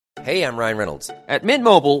Hey, I'm Ryan Reynolds. At Mint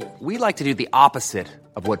Mobile, we like to do the opposite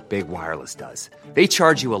of what Big Wireless does. They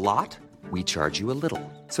charge you a lot, we charge you a little.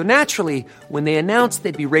 So naturally, when they announced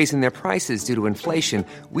they'd be raising their prices due to inflation,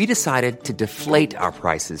 we decided to deflate our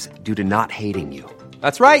prices due to not hating you.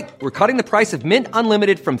 That's right. We're cutting the price of Mint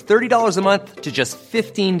Unlimited from $30 a month to just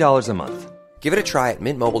 $15 a month. Give it a try at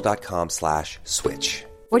mintmobile.com/switch.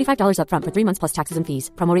 $45 up front for 3 months plus taxes and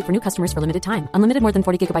fees. Promo rate for new customers for limited time. Unlimited more than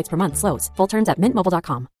 40 gigabytes per month. Slows full terms at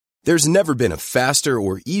mintmobile.com. There's never been a faster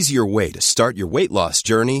or easier way to start your weight loss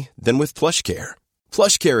journey than with PlushCare.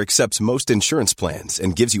 PlushCare accepts most insurance plans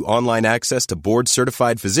and gives you online access to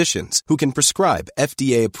board-certified physicians who can prescribe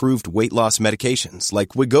FDA-approved weight loss medications like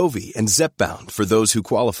Wegovy and Zepbound for those who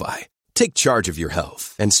qualify. Take charge of your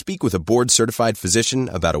health and speak with a board-certified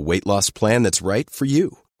physician about a weight loss plan that's right for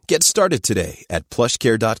you. Get started today at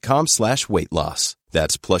plushcare.com/weight loss.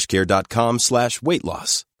 That's plushcare.com/weight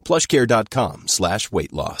loss.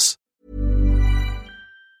 plushcare.com/weight loss.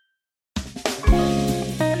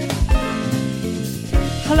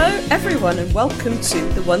 Hello everyone and welcome to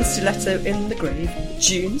the One Stiletto in the Grave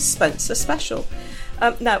June Spencer special.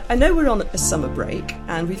 Now, I know we're on a summer break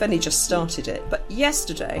and we've only just started it, but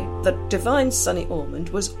yesterday the divine Sonny Ormond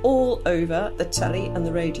was all over the telly and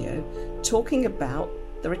the radio talking about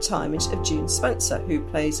the retirement of June Spencer, who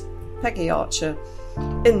plays Peggy Archer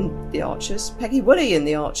in The Archers, Peggy Woolley in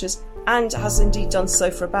The Archers, and has indeed done so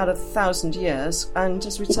for about 1,000 years and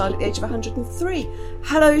has retired at the age of 103.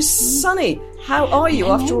 Hello, Sonny. How are you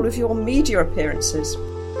after all of your media appearances?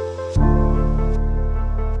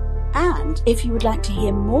 And if you would like to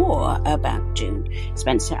hear more about June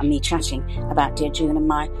Spencer and me chatting about dear June and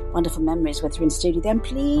my wonderful memories with her in studio, then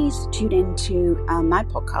please tune in to my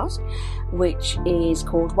podcast, which is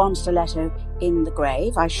called One Stiletto in the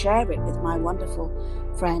Grave. I share it with my wonderful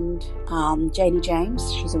friend Janie James.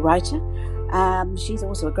 She's a writer. She's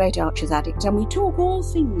also a great Archers addict, and we talk all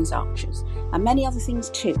things Archers and many other things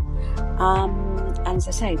too. And as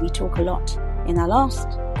I say, we talk a lot in our last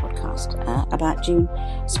podcast about June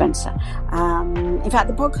Spencer. In fact,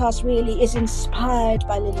 the podcast really is inspired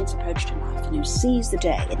by Lillian's approach to life, and who sees the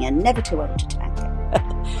day, and you're never too old to tango.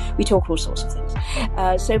 We talk all sorts of things.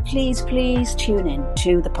 So please tune in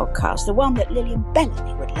to the podcast, the one that Lillian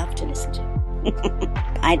Bellamy would love to listen to.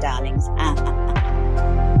 Bye, darlings.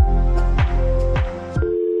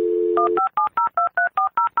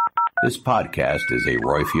 This podcast is a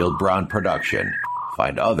Royfield Brown production.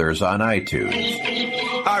 Find others on iTunes.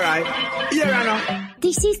 All right. Here I know.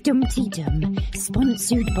 This is Dumpty Dum,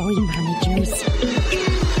 sponsored by managers.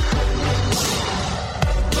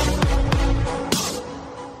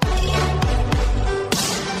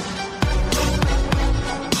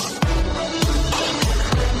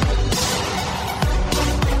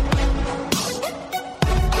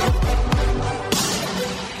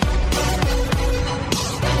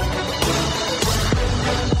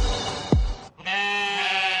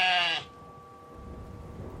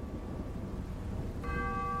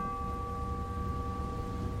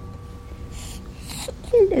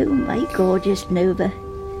 Hello, my gorgeous Nova.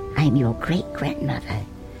 I'm your great-grandmother,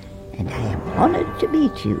 and I am honoured to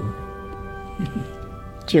meet you.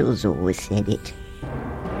 Jill's always said it,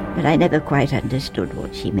 but I never quite understood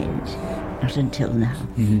what she meant. Not until now.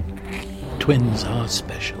 Twins are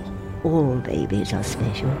special. All babies are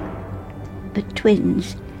special. But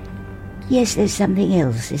twins, yes, there's something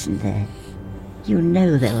else, isn't there? You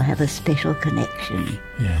know they'll have a special connection.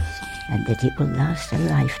 Yes. And that it will last a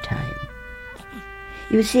lifetime.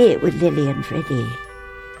 You see it with Lily and Freddie.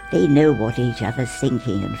 They know what each other's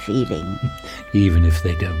thinking and feeling. Even if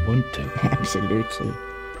they don't want to. Absolutely.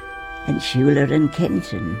 And Shula and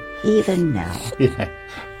Kenton, even now. Yeah,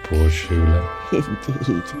 poor Shula.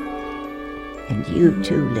 Indeed. And you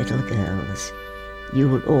two little girls, you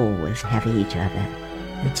will always have each other.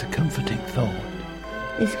 It's a comforting thought.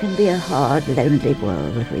 This can be a hard, lonely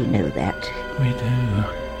world, we know that. We do.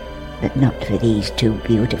 But not for these two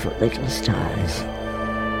beautiful little stars.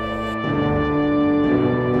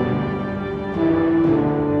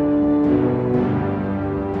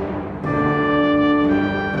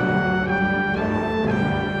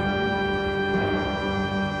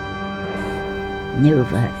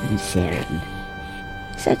 Nova and Seren.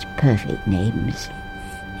 Such perfect names.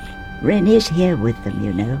 Ren is here with them,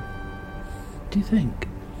 you know. Do you think?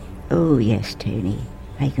 Oh, yes, Tony.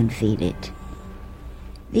 I can feel it.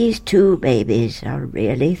 These two babies are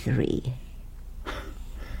really three.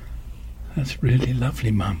 That's really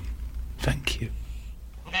lovely, Mum. Thank you.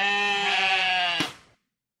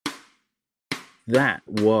 That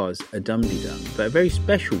was a Dum-Dee-Dum, but a very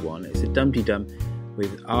special one. It's a Dum-Dee-Dum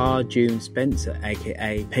with our June Spencer,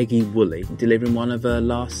 aka Peggy Woolley, delivering one of her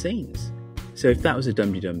last scenes. So if that was a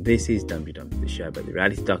Dum Dum, this is Dum Dum, the show about the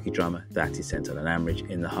reality docudrama that is centred on Ambridge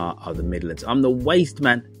in the heart of the Midlands. I'm the waste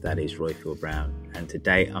man, that is Roifield Brown, and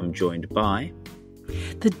today I'm joined by...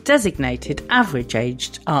 the designated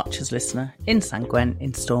average-aged Archers listener in St Gwen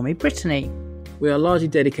in stormy Brittany. We are largely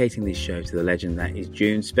dedicating this show to the legend that is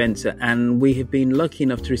June Spencer, and we have been lucky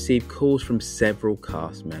enough to receive calls from several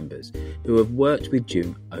cast members who have worked with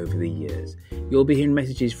June over the years. You'll be hearing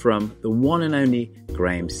messages from the one and only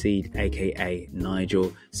Graham Seed, aka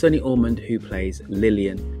Nigel, Sonny Ormond, who plays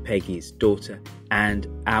Lillian, Peggy's daughter, and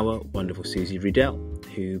our wonderful Susie Riddell,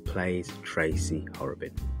 who plays Tracy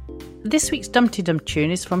Horrobin. This week's Dumpty Dum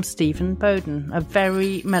tune is from Stephen Bowden, a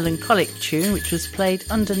very melancholic tune which was played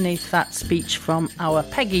underneath that speech from our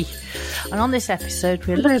Peggy. And on this episode,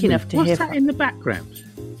 we're lucky enough to hear... What's that in the background?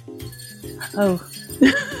 Oh,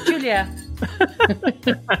 Julia.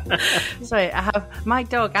 Sorry, I have my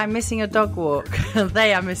dog. I'm missing a dog walk.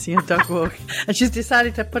 They are missing a dog walk. And she's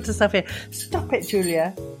decided to put herself here. Stop it,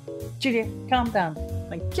 Julia. Julia, calm down.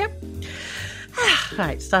 Thank you.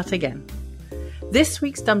 Right, start again. This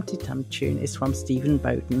week's Dumpty Dum tune is from Stephen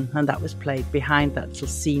Bowden, and that was played behind that little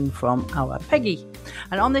scene from our Peggy.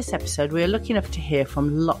 And on this episode, we are lucky enough to hear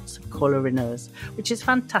from lots of caller-inners, which is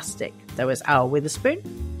fantastic. There was Al Witherspoon,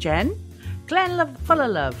 Jen, Glenn Full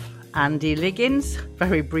of Love, Andy Liggins,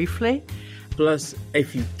 very briefly. Plus,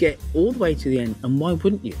 if you get all the way to the end, and why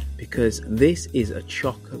wouldn't you? Because this is a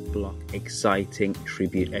chock-a-block, exciting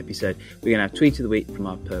tribute episode. We're going to have Tweet of the Week from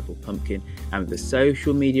our Purple Pumpkin, and the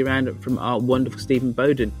social media roundup from our wonderful Stephen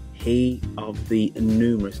Bowden, he of the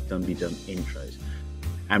numerous Dumpty Dum intros.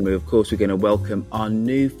 And of course, we're going to welcome our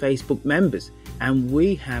new Facebook members, and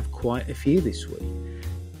we have quite a few this week.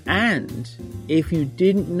 And if you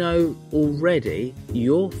didn't know already,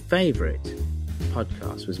 your favourite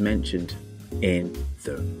podcast was mentioned in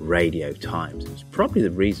the Radio Times. It's probably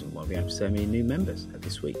the reason why we have so many new members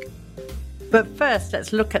this week. But first,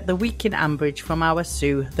 let's look at the week in Ambridge from our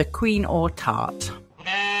Sue, the Queen or Tart.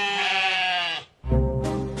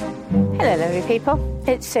 Hello, lovely people.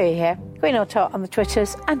 It's Sue here, Queen or Tart on the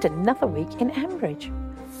Twitters, and another week in Ambridge.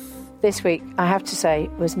 This week, I have to say,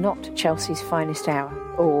 was not Chelsea's finest hour,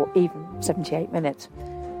 or even 78 minutes.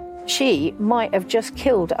 She might have just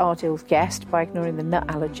killed Ardil's guest by ignoring the nut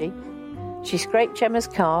allergy. She scraped Gemma's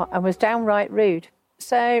car and was downright rude,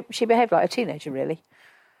 so she behaved like a teenager, really.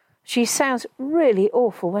 She sounds really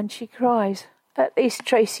awful when she cries. At least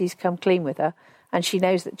Tracy's come clean with her, and she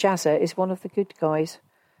knows that Jazza is one of the good guys.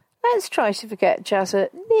 Let's try to forget Jazza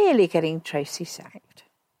nearly getting Tracy sacked.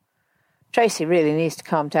 Tracy really needs to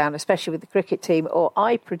calm down, especially with the cricket team, or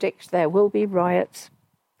I predict there will be riots.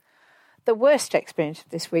 The worst experience of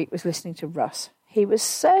this week was listening to Russ. He was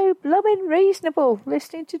so blooming reasonable,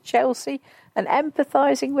 listening to Chelsea and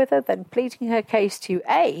empathising with her, then pleading her case to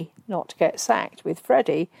A, not to get sacked with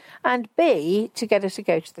Freddie, and B, to get her to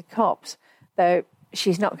go to the cops, though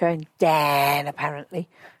she's not going down, apparently.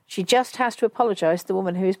 She just has to apologise to the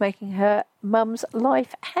woman who is making her mum's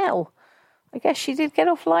life hell. I guess she did get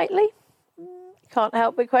off lightly. Can't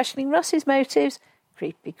help but questioning Russ's motives.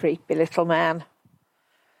 Creepy, creepy little man.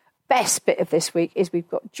 Best bit of this week is we've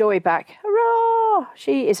got Joy back. Hurrah!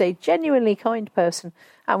 She is a genuinely kind person,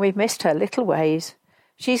 and we've missed her little ways.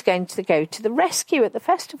 She's going to go to the rescue at the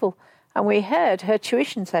festival, and we heard her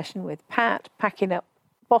tuition session with Pat packing up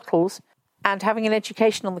bottles and having an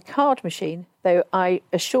education on the card machine, though I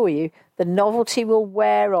assure you the novelty will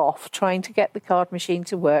wear off trying to get the card machine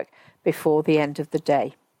to work before the end of the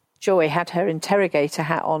day. Joy had her interrogator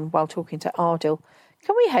hat on while talking to Ardil.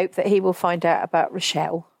 Can we hope that he will find out about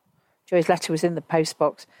Rochelle? Joy's letter was in the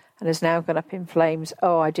postbox and has now gone up in flames.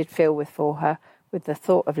 Oh, I did feel for her with the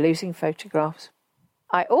thought of losing photographs.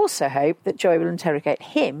 I also hope that Joy will interrogate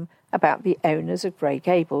him about the owners of Grey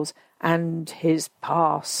Gables and his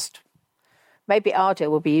past. Maybe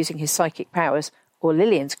Ardil will be using his psychic powers or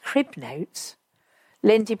Lillian's crib notes.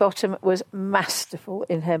 Lindy Bottom was masterful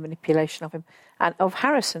in her manipulation of him and of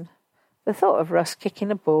Harrison. The thought of Russ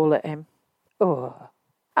kicking a ball at him. Oh.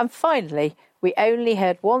 And finally, we only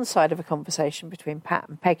heard one side of a conversation between Pat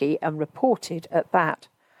and Peggy, and reported at that.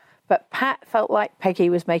 But Pat felt like Peggy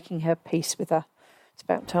was making her peace with her. It's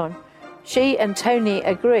about time. She and Tony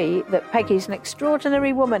agree that Peggy's an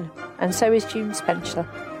extraordinary woman, and so is June Spencer,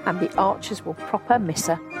 and the Archers will proper miss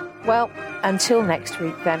her. Well, until next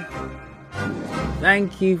week then.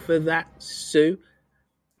 Thank you for that, Sue.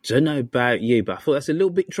 Don't know about you, but I thought that's a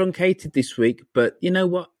little bit truncated this week, but you know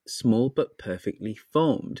what? Small but perfectly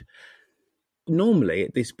formed. normally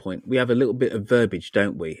at this point, we have a little bit of verbiage,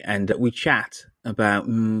 don't we? And we chat about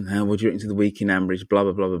how we're doing to the week in Ambridge, blah,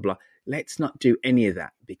 blah, blah, blah, blah. Let's not do any of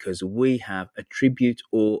that because we have a tribute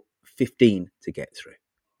or 15 to get through.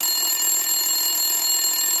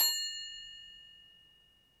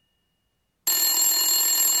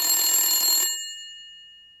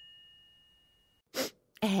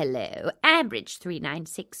 Hello, Ambridge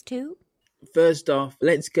 3962. First off,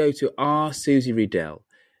 let's go to our Susie Riddell,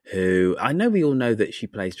 who I know we all know that she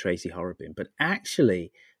plays Tracy Horrobin, but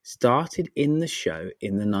actually started in the show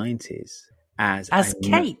in the 90s as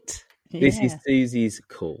Kate. This is Susie's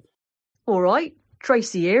call. All right,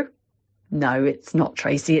 Tracy here. No, it's not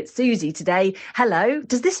Tracy, it's Susie today. Hello.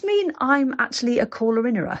 Does this mean I'm actually a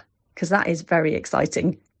caller-innerer? Because that is very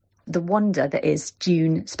exciting. The wonder that is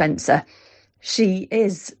June Spencer. She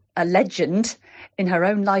is a legend in her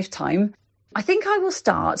own lifetime. I think I will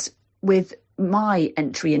start with my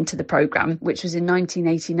entry into the programme, which was in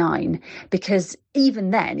 1989, because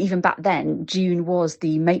even back then, June was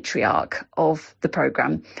the matriarch of the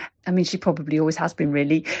programme. I mean, she probably always has been,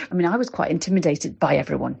 really. I mean, I was quite intimidated by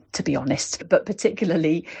everyone, to be honest, but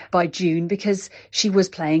particularly by June, because she was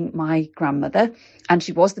playing my grandmother and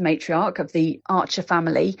she was the matriarch of the Archer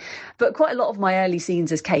family. But quite a lot of my early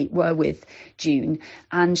scenes as Kate were with June,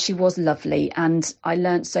 and she was lovely, and I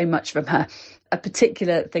learnt so much from her. A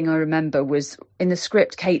particular thing I remember was in the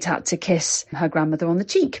script, Kate had to kiss her grandmother on the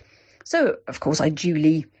cheek. So, of course, I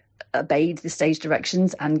duly obeyed the stage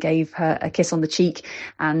directions and gave her a kiss on the cheek.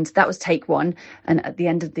 And that was take one. And at the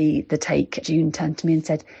end of the take, June turned to me and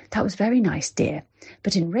said, "That was very nice, dear.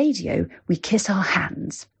 But in radio, we kiss our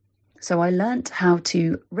hands." So I learnt how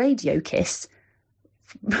to radio kiss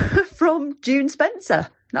from June Spencer.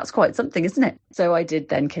 That's quite something, isn't it? So I did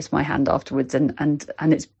then kiss my hand afterwards, and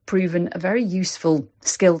it's proven a very useful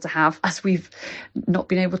skill to have, as we've not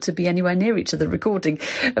been able to be anywhere near each other recording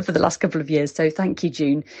for the last couple of years. So thank you,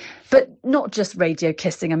 June. But not just radio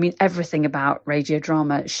kissing. I mean, everything about radio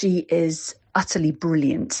drama. She is utterly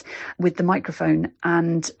brilliant with the microphone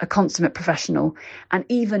and a consummate professional. And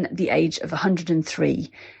even at the age of 103,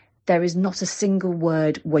 there is not a single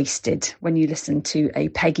word wasted when you listen to a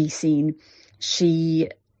Peggy scene. She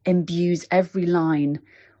imbues every line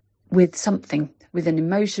with something, with an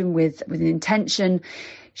emotion, with an intention.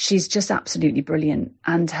 She's just absolutely brilliant.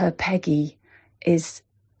 And her Peggy is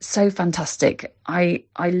so fantastic. I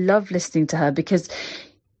love listening to her because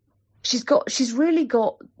she's really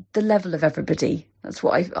got the level of everybody. That's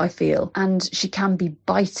what I feel. And she can be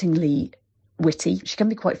bitingly witty. She can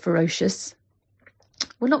be quite ferocious.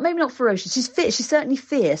 Well, maybe not ferocious. She's certainly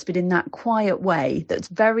fierce, but in that quiet way that's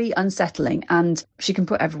very unsettling. And she can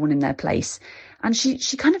put everyone in their place. And she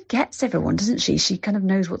kind of gets everyone, doesn't she? She kind of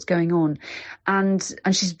knows what's going on. And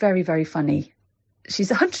she's very, very funny. She's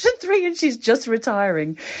 103 and she's just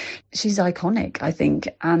retiring. She's iconic, I think,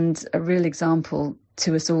 and a real example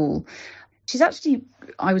to us all. She's actually,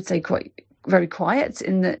 I would say, very quiet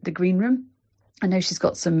in the green room. I know she's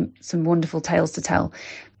got some wonderful tales to tell.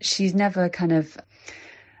 She's never kind of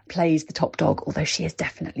plays the top dog, although she is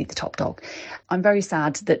definitely the top dog. I'm very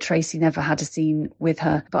sad that Tracy never had a scene with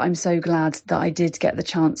her, but I'm so glad that I did get the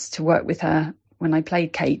chance to work with her when I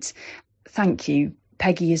played Kate. Thank you.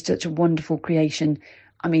 Peggy is such a wonderful creation.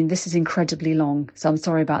 I mean, this is incredibly long, so I'm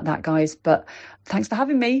sorry about that, guys, but thanks for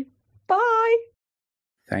having me. Bye.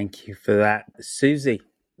 Thank you for that. Susie,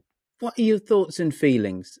 what are your thoughts and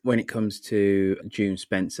feelings when it comes to June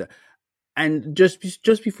Spencer? And just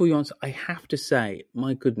before you answer, I have to say,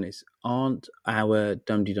 my goodness, aren't our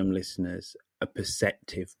Dum-de-Dum listeners a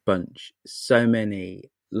perceptive bunch? So many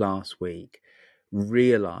last week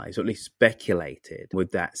realised, or at least speculated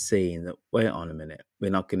with that scene that, wait on a minute, we're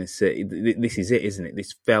not going to see, this is it, isn't it?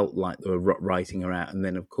 This felt like they were writing her out. And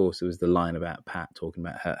then, of course, there was the line about Pat talking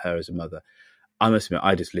about her as a mother. I must admit,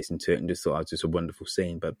 I just listened to it and just thought it was just a wonderful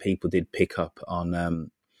scene. But people did pick up on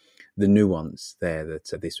the nuance there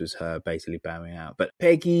that this was her basically bowing out. But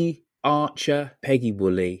Peggy Archer, Peggy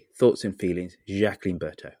Woolley, thoughts and feelings, Jacqueline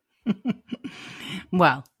Berto.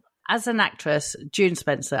 Well, as an actress, June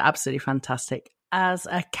Spencer, absolutely fantastic. As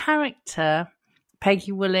a character,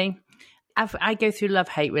 Peggy Woolley, I go through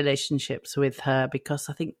love-hate relationships with her because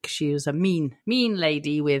I think she was a mean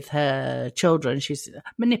lady with her children. She's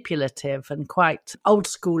manipulative and quite old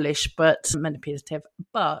schoolish, but manipulative.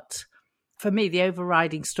 But for me, the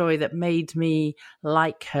overriding story that made me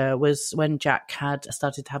like her was when Jack had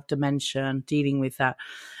started to have dementia and dealing with that.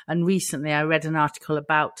 And recently I read an article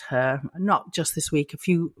about her, not just this week, a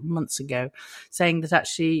few months ago, saying that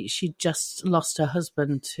actually she just lost her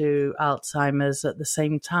husband to Alzheimer's at the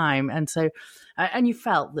same time. And so, and you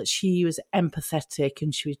felt that she was empathetic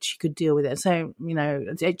and she could deal with it. So, you know,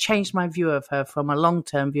 it changed my view of her from a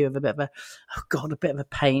long-term view of a bit of a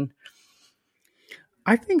pain.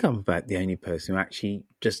 I think I'm about the only person who actually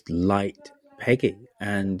just liked Peggy.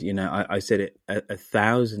 And, you know, I said it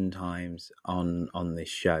 1,000 times on this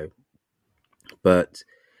show. But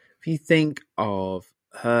if you think of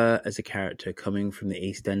her as a character coming from the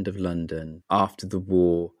East End of London after the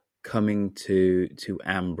war, coming to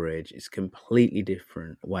Ambridge, it's a completely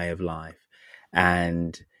different way of life.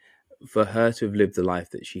 And for her to have lived the life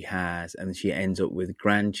that she has, and she ends up with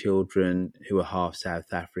grandchildren who are half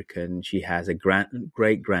South African. She has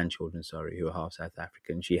great-grandchildren, who are half South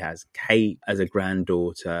African. She has Kate as a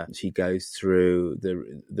granddaughter. She goes through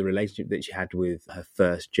the relationship that she had with her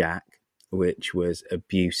first Jack, which was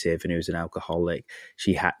abusive, and he was an alcoholic.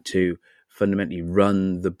 She had to fundamentally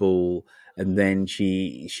run the ball, and then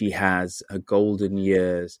she has her golden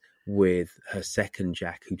years with her second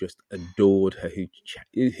Jack, who just adored her,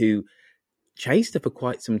 who chased her for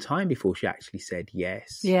quite some time before she actually said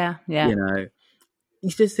yes. Yeah. You know, you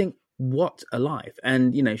just think, what a life.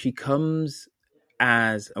 And, you know, she comes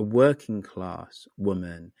as a working class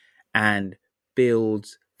woman and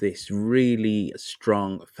builds this really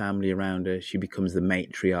strong family around her. She becomes the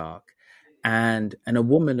matriarch and a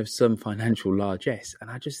woman of some financial largesse.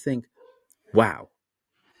 And I just think, wow.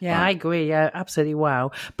 Yeah, I agree. Yeah, absolutely. Wow.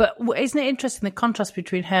 But isn't it interesting the contrast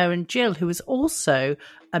between her and Jill, who is also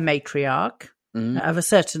a matriarch of a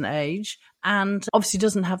certain age and obviously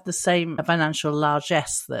doesn't have the same financial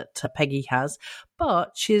largesse that Peggy has,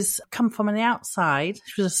 but she's come from the outside.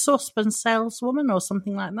 She was a saucepan saleswoman or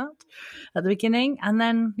something like that at the beginning. And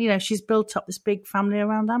then, you know, she's built up this big family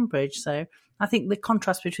around Ambridge. So I think the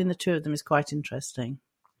contrast between the two of them is quite interesting.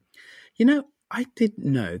 You know, I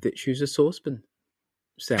didn't know that she was a saucepan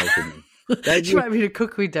saleswoman. She might be a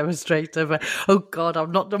cookery demonstrator, but oh God,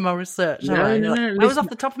 I've not done my research. No, I was off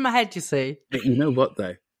the top of my head, you see. But you know what,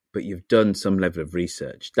 though? But you've done some level of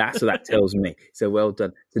research. That's what that tells me. So well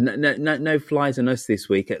done. So no flies on us this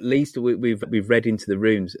week. At least we've read into the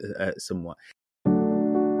rooms somewhat.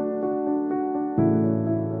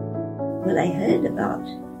 Well, I heard about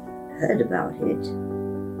it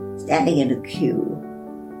standing in a queue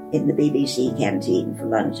in the BBC canteen for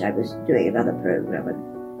lunch. I was doing another programme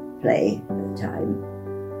and play at the time,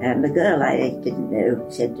 and the girl I didn't know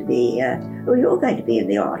said to me, "Oh, you're going to be in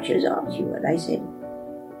the Archers, aren't you?" And I said,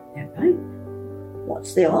 "Am I?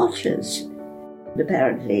 What's the Archers?" And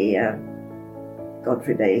apparently,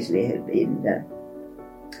 Godfrey Bazley had been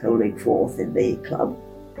holding forth in the club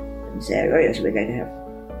and saying, "Oh yes, we're going to have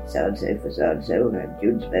so-and-so for so-and-so, and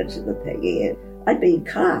June Spencer for Peggy." I'd been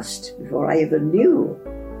cast before I even knew.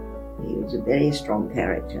 He was a very strong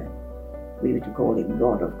character. We were to call him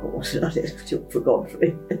God, of course, not for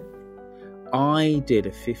Godfrey. I did a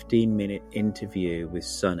 15-minute interview with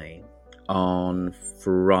Sonny on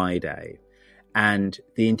Friday, and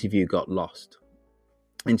the interview got lost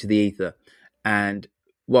into the ether. And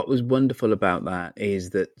what was wonderful about that is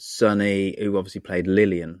that Sonny, who obviously played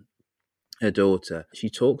Lillian, her daughter, she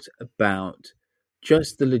talked about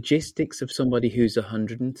just the logistics of somebody who's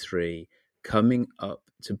 103 coming up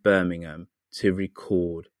to Birmingham to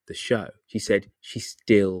record the show. She said she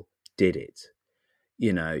still did it.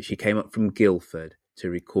 You know, she came up from Guildford to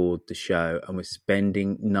record the show and was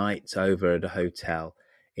spending nights over at a hotel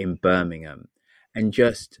in Birmingham. And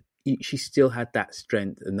just, she still had that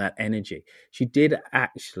strength and that energy. She did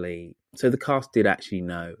actually, so the cast did actually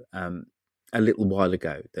know a little while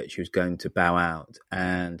ago that she was going to bow out.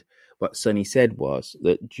 And what Sonny said was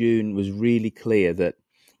that June was really clear that,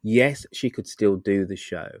 yes, she could still do the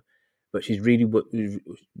show, but she was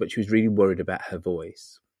really worried about her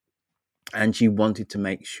voice. And she wanted to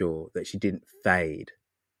make sure that she didn't fade,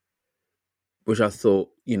 which I thought,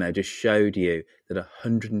 you know, just showed you that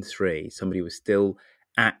 103, somebody was still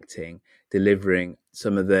acting, delivering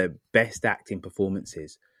some of their best acting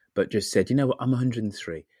performances, but just said, you know what, I'm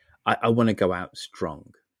 103. I want to go out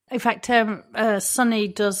strong. In fact, Sonny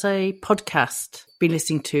does a podcast been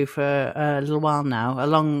listening to for a little while now,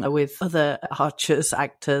 along with other Archers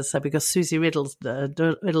actors, because Susie Riddle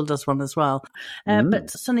does one as well.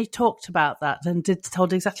 But Sunny talked about that and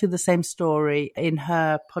told exactly the same story in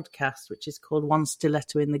her podcast, which is called One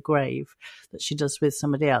Stiletto in the Grave, that she does with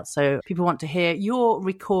somebody else. So people want to hear your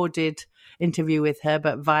recorded interview with her,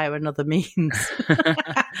 but via another means.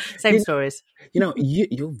 Same stories.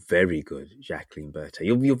 You're very good, Jacqueline Berthet.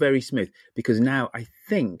 You're very smooth, because now I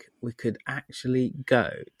think we could actually go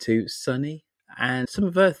to Sunny and some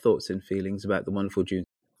of her thoughts and feelings about the wonderful June.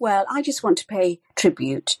 Well, I just want to pay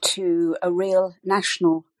tribute to a real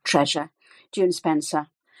national treasure, June Spencer,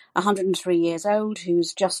 103 years old,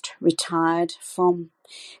 who's just retired from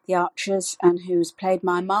the Archers and who's played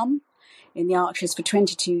my mum in the Archers for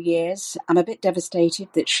 22 years. I'm a bit devastated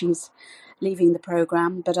that she's leaving the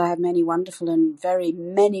programme, but I have many wonderful and very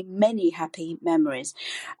many happy memories.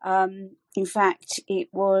 In fact, it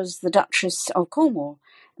was the Duchess of Cornwall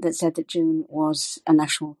that said that June was a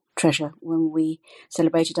national treasure when we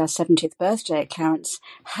celebrated our 70th birthday at Clarence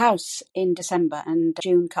House in December, and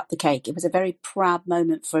June cut the cake. It was a very proud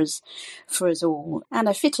moment for us all, and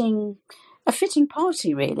a fitting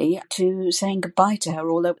party, really, to saying goodbye to her,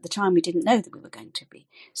 although at the time we didn't know that we were going to be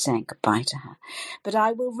saying goodbye to her. But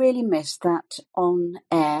I will really miss that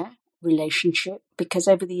on-air relationship, because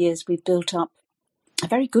over the years we've built up a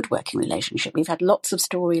very good working relationship. We've had lots of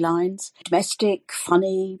storylines, domestic,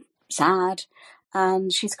 funny, sad,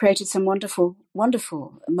 and she's created some wonderful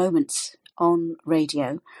moments on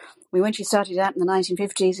radio. When she started out in the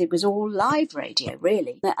 1950s, it was all live radio,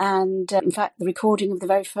 really. And in fact, the recording of the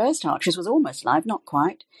very first Archers was almost live, not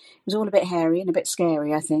quite. It was all a bit hairy and a bit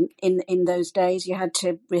scary, I think. In those days, you had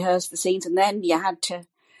to rehearse the scenes and then you had to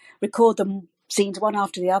record them scenes one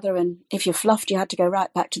after the other, and if you fluffed, you had to go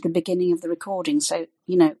right back to the beginning of the recording. So,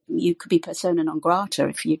 you could be persona non grata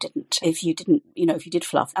if you did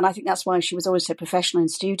fluff. And I think that's why she was always so professional in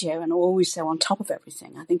studio and always so on top of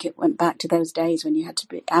everything. I think it went back to those days when you had to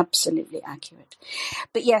be absolutely accurate.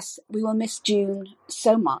 But yes, we will miss June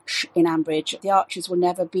so much in Ambridge. The Archers will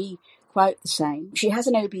never be quite the same. She has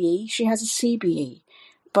an OBE, she has a CBE,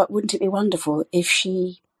 but wouldn't it be wonderful if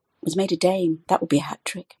she was made a dame? That would be a hat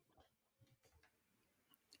trick.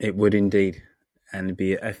 It would indeed, and it'd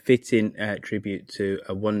be a fitting tribute to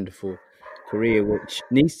a wonderful career, which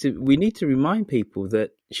we need to remind people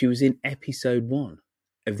that she was in episode 1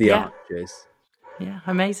 of The Archers. Yeah,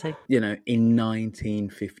 amazing. In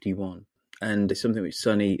 1951. And something which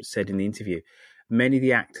Sunny said in the interview, many of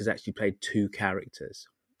the actors actually played 2 characters.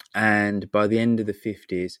 And by the end of the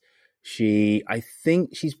 50s, I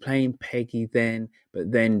think she's playing Peggy then,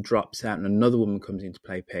 but then drops out and another woman comes in to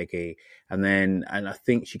play Peggy. And I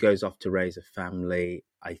think she goes off to raise a family,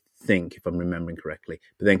 I think, if I'm remembering correctly,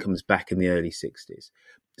 but then comes back in the early 60s.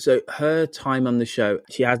 So her time on the show,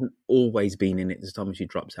 she hasn't always been in it. There's a time when she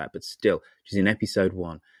drops out, but still, she's in episode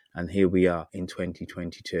 1. And here we are in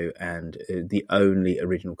 2022, and the only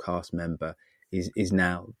original cast member is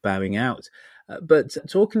now bowing out. But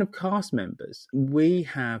talking of cast members, we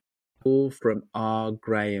have Paul from R.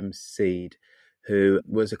 Graham Seed, who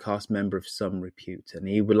was a cast member of some repute, and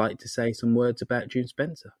he would like to say some words about June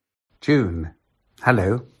Spencer. June,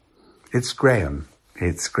 hello. It's Graham.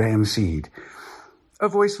 It's Graham Seed. A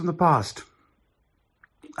voice from the past.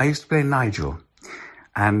 I used to play Nigel,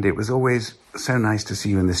 and it was always so nice to see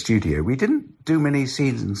you in the studio. We didn't do many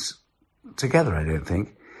seasons together, I don't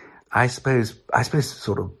think. I suppose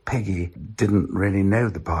sort of Peggy didn't really know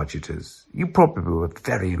the Pargeters. You probably were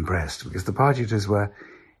very impressed because the Pargeters were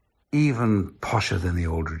even posher than the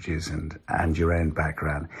Aldridges and your own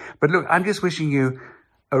background. But look, I'm just wishing you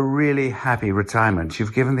a really happy retirement.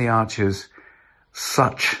 You've given the Archers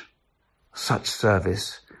such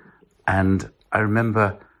service, and I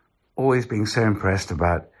remember always being so impressed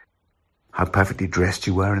about how perfectly dressed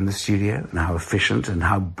you were in the studio and how efficient and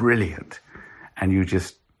how brilliant, and you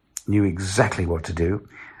just knew exactly what to do.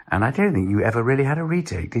 And I don't think you ever really had a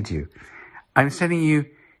retake, did you? I'm sending you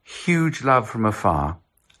huge love from afar,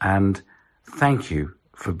 and thank you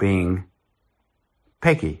for being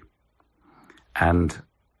Peggy. And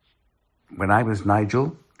when I was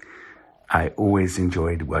Nigel, I always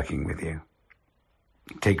enjoyed working with you.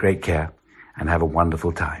 Take great care and have a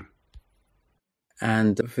wonderful time.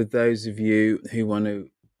 And for those of you who want to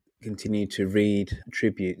continue to read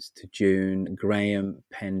tributes to June, Graham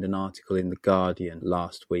penned an article in The Guardian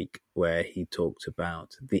last week where he talked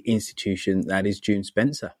about the institution that is June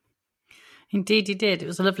Spencer. Indeed he did. It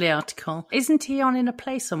was a lovely article. Isn't he on in a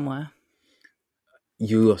play somewhere?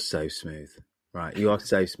 You are so smooth. Right, you are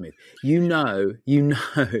so smooth. You know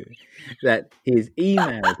that he's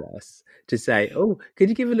emailed us to say, oh, could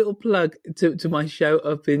you give a little plug to my show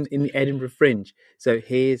up in the Edinburgh Fringe? So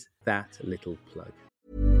here's that little plug.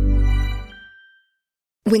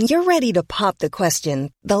 When you're ready to pop the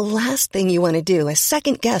question, the last thing you want to do is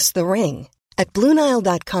second-guess the ring. At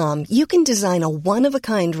BlueNile.com, you can design a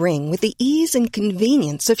one-of-a-kind ring with the ease and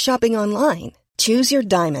convenience of shopping online. Choose your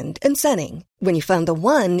diamond and setting. When you find the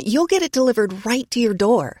one, you'll get it delivered right to your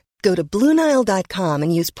door. Go to BlueNile.com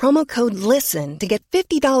and use promo code LISTEN to get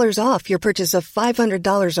 $50 off your purchase of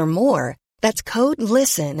 $500 or more. That's code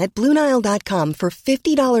LISTEN at BlueNile.com for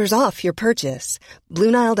 $50 off your purchase.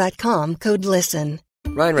 BlueNile.com, code LISTEN.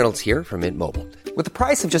 Ryan Reynolds here from Mint Mobile. With the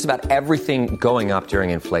price of just about everything going up during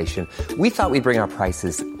inflation, we thought we'd bring our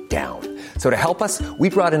prices down. So to help us, we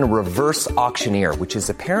brought in a reverse auctioneer, which is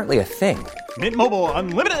apparently a thing. Mint Mobile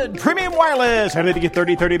Unlimited Premium Wireless. How to get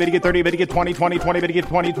 30, 30, bit to get 30, bit to get 20, 20, 20, bit to get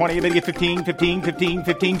 20, 20, bit to get 15, 15, 15,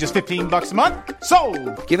 15, just $15 a month?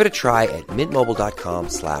 Sold! Give it a try at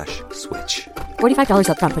mintmobile.com/switch. $45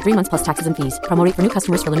 up front for 3 months plus taxes and fees. Promo rate for new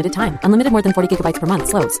customers for limited time. Unlimited more than 40 gigabytes per month.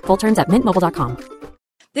 Slows full terms at mintmobile.com.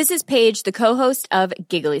 This is Paige, the co-host of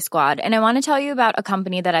Giggly Squad, and I want to tell you about a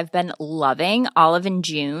company that I've been loving, Olive &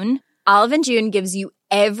 June. Olive & June gives you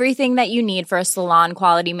everything that you need for a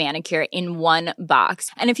salon-quality manicure in one box.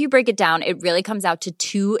 And if you break it down, it really comes out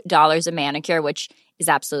to $2 a manicure, which is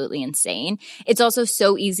absolutely insane. It's also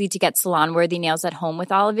so easy to get salon-worthy nails at home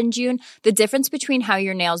with Olive & June. The difference between how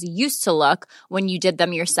your nails used to look when you did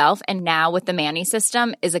them yourself and now with the Mani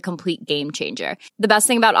system is a complete game changer. The best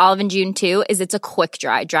thing about Olive & June, too, is it's a quick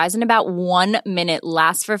dry. Dries in about 1 minute,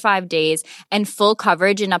 lasts for 5 days, and full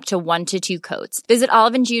coverage in up to 1 to 2 coats. Visit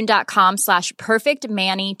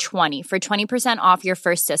oliveandjune.com/perfectmani20 for 20% off your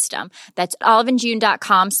first system. That's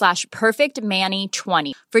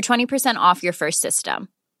oliveandjune.com/perfectmani20 for 20% off your first system.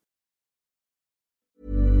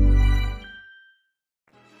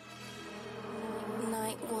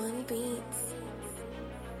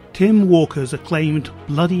 Tim Walker's acclaimed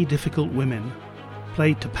Bloody Difficult Women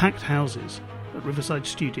played to packed houses at Riverside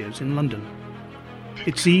Studios in London.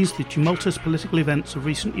 It sees the tumultuous political events of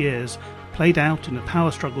recent years played out in a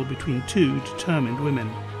power struggle between two determined women.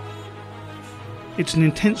 It's an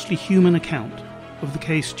intensely human account of the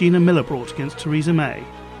case Gina Miller brought against Theresa May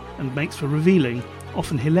and makes for revealing,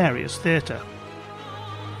 often hilarious theatre.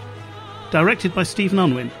 Directed by Stephen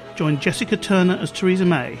Unwin, joined Jessica Turner as Theresa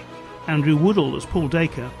May, Andrew Woodall as Paul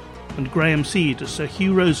Dacre, and Graham Seed as Sir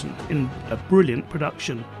Hugh Rosen in a brilliant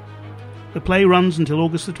production. The play runs until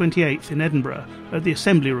August the 28th in Edinburgh at the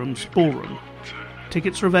Assembly Rooms Ballroom.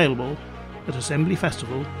 Tickets are available at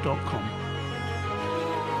assemblyfestival.com.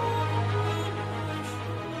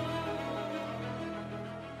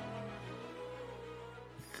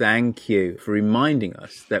 Thank you for reminding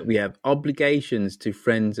us that we have obligations to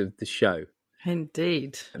friends of the show.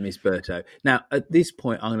 Indeed. Miss Berto. Now, at this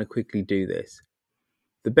point, I'm going to quickly do this.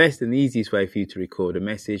 The best and the easiest way for you to record a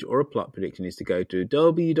message or a plot prediction is to go to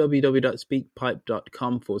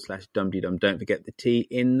www.speakpipe.com/dumdydum. Don't forget the T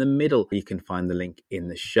in the middle. You can find the link in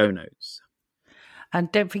the show notes. And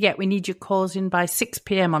don't forget, we need your calls in by 6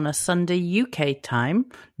 p.m. on a Sunday UK time,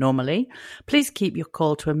 normally. Please keep your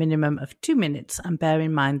call to a minimum of 2 minutes and bear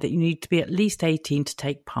in mind that you need to be at least 18 to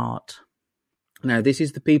take part. Now, this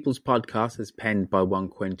is the People's Podcast as penned by one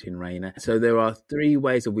Quentin Rayner. So there are 3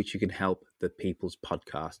 ways of which you can help the People's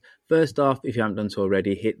Podcast. First off, if you haven't done so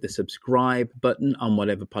already, hit the subscribe button on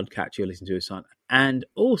whatever podcast you're listening to us on. And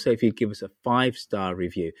also, if you'd give us a 5-star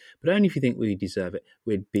review, but only if you think we deserve it,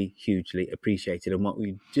 we'd be hugely appreciated. And what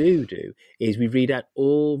we do is we read out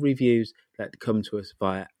all reviews that come to us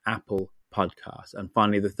via Apple Podcasts. And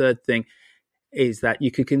finally, the third thing is that you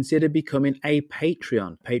could consider becoming a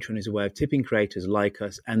Patreon. Patreon is a way of tipping creators like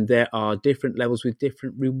us, and there are different levels with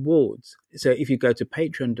different rewards. So if you go to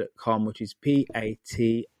patreon.com, which is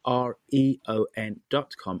patreon.com,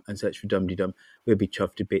 and search for Dumdydum, we'll be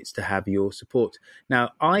chuffed to bits to have your support.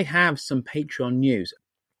 Now, I have some Patreon news.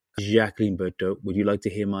 Jacqueline Berto, would you like to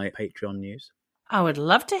hear my Patreon news? I would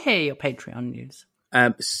love to hear your Patreon news.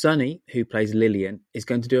 Sunny, who plays Lillian, is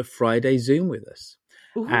going to do a Friday Zoom with us.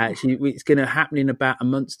 It's going to happen in about a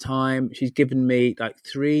month's time. She's given me like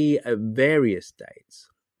 3 various dates,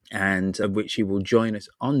 and of which she will join us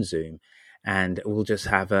on Zoom. And we'll just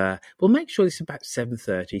have we'll make sure it's about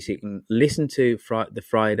 7:30, so you can listen to the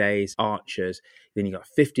Fridays Archers. Then you got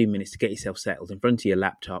 15 minutes to get yourself settled in front of your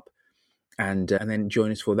laptop, and then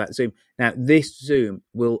join us for that Zoom. Now, this Zoom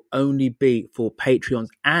will only be for Patreons,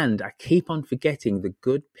 and I keep on forgetting the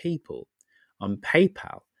good people on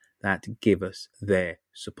PayPal that give us their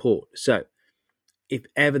support. So if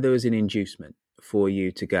ever there was an inducement for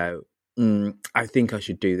you to go, I think I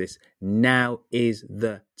should do this. Now is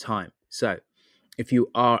the time. So if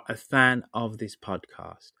you are a fan of this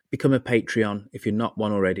podcast, become a Patreon if you're not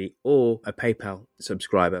one already, or a PayPal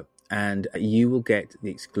subscriber, and you will get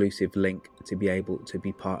the exclusive link to be able to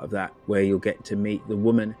be part of that, where you'll get to meet the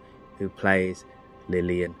woman who plays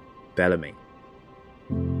Lillian Bellamy.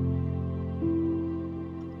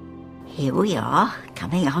 Here we are,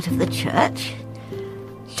 coming out of the church.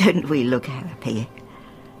 Don't we look happy?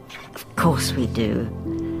 Of course we do.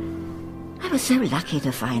 I was so lucky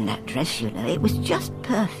to find that dress, you know. It was just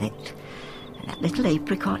perfect. And that little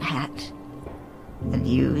apricot hat. And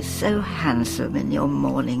you so handsome in your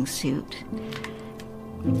morning suit.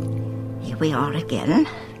 Here we are again.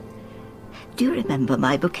 Do you remember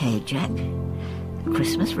my bouquet, Jack?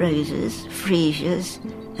 Christmas roses, freesias,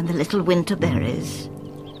 and the little winter berries.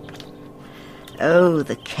 Oh,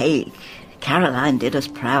 the cake. Caroline did us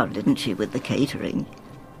proud, didn't she, with the catering?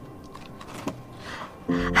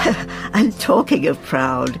 And talking of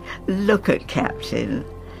proud, look at Captain.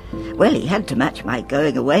 Well, he had to match my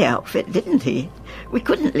going-away outfit, didn't he? We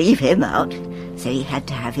couldn't leave him out, so he had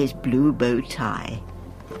to have his blue bow tie.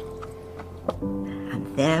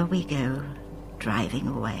 And there we go, driving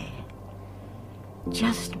away.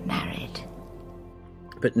 Just married.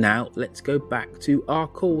 But now let's go back to our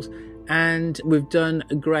calls. And we've done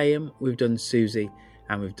Graham, we've done Susie,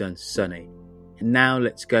 and we've done Sonny. Now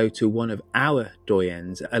let's go to one of our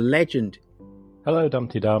doyens, a legend. Hello,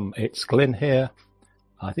 Dumpty Dum. It's Glyn here.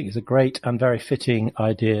 I think it's a great and very fitting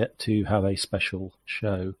idea to have a special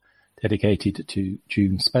show dedicated to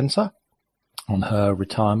June Spencer on her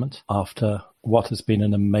retirement after what has been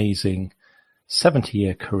an amazing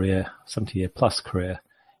 70-year plus career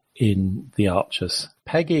in The Archers.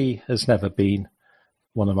 Peggy has never been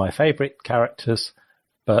one of my favourite characters,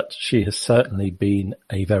 but she has certainly been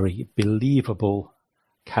a very believable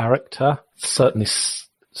character, certainly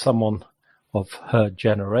someone of her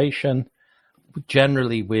generation,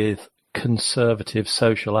 generally with conservative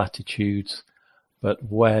social attitudes, but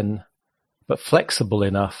flexible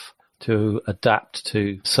enough to adapt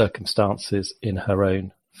to circumstances in her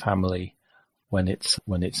own family when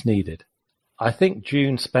it's needed. I think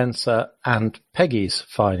June Spencer and Peggy's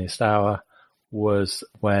finest hour was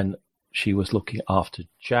when she was looking after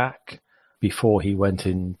Jack before he went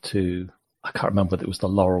into, I can't remember whether it was the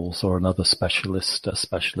Laurels or another specialist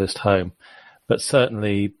home, but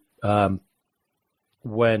certainly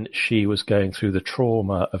when she was going through the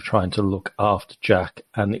trauma of trying to look after Jack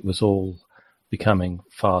and it was all becoming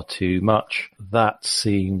far too much, that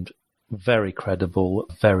seemed very credible,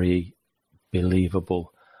 very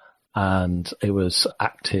believable, and it was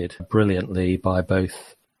acted brilliantly by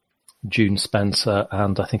both June Spencer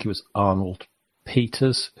and I think it was Arnold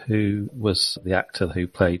Peters, who was the actor who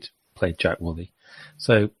played Jack Woolley.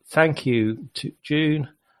 So thank you to June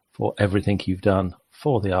for everything you've done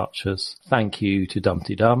for The Archers. Thank you to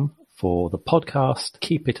Dumpty Dum for the podcast.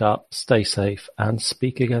 Keep it up, stay safe, and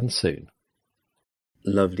speak again soon.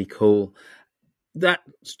 Lovely call. That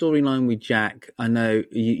storyline with Jack, I know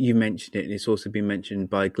you mentioned it, and it's also been mentioned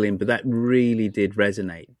by Glyn, but that really did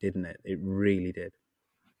resonate, didn't it? It really did.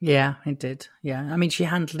 Yeah, it did. Yeah. I mean, she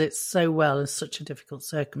handled it so well in such a difficult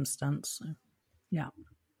circumstance. So, yeah.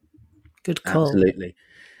 Good call. Absolutely.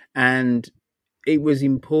 And it was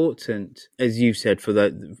important, as you said,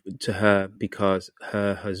 to her because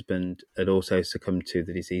her husband had also succumbed to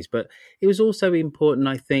the disease. But it was also important,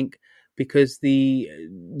 I think, because the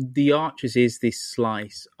Archers is this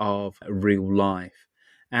slice of real life.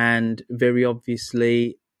 And very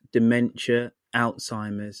obviously, dementia,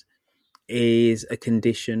 Alzheimer's, is a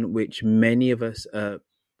condition which many of us are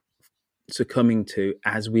succumbing to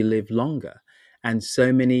as we live longer. And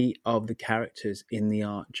so many of the characters in The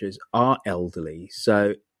Archers are elderly.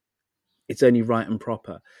 So it's only right and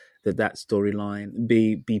proper that storyline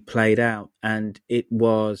be played out. And it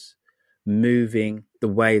was moving the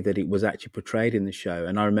way that it was actually portrayed in the show.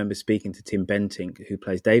 And I remember speaking to Tim Bentinck, who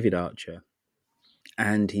plays David Archer,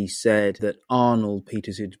 and he said that Arnold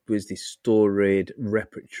Peters was this storied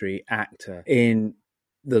repertory actor. In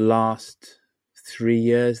the last 3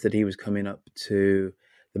 years that he was coming up to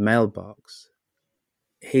the mailbox,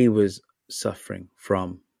 he was suffering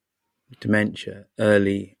from dementia,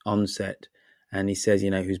 early onset. And he says, he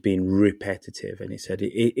was being repetitive. And he said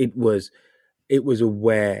it was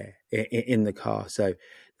aware in the car. So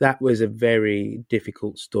that was a very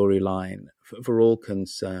difficult storyline for all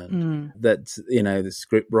concerned. That, the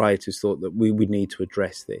script writers thought that we would need to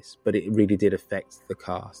address this, but it really did affect the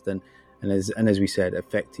cast. And and as we said,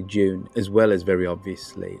 affected June as well as very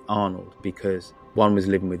obviously Arnold, because one was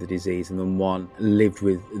living with the disease and then one lived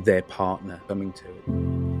with their partner coming to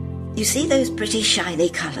it. You see those pretty shiny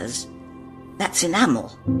colours? That's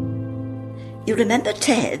enamel. You remember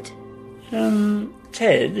Ted?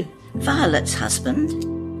 Ted? Violet's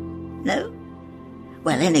husband? No?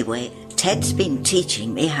 Well, anyway, Ted's been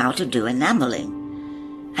teaching me how to do enamelling.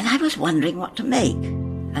 And I was wondering what to make.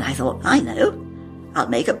 And I thought, I know. I'll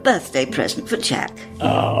make a birthday present for Jack.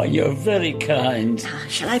 Oh, you're very kind.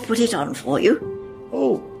 Shall I put it on for you?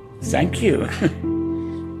 Oh, thank you.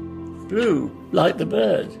 Blue, like the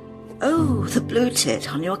bird. Oh, the blue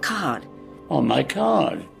tit on your card. On my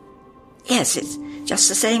card? Yes, it's just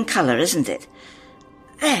the same colour, isn't it?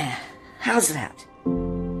 There, how's that?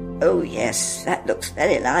 Oh, yes, that looks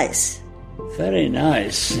very nice. Very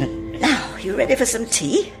nice. Now, you ready for some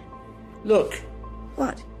tea? Look.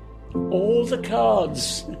 What? All the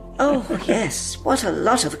cards. Oh, yes, what a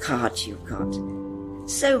lot of cards you've got.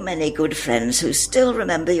 So many good friends who still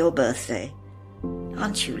remember your birthday.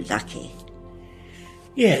 Aren't you lucky?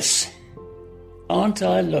 Yes. Aren't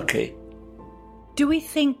I lucky? Do we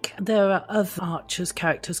think there are other Archer's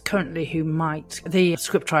characters currently who the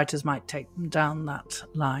scriptwriters might take them down that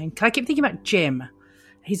line? I keep thinking about Jim.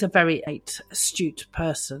 He's a very astute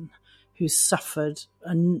person who's suffered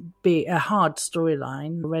a hard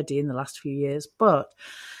storyline already in the last few years, but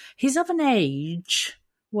he's of an age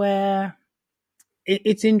where...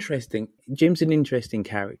 It's interesting. Jim's an interesting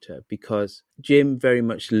character because Jim very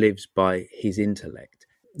much lives by his intellect.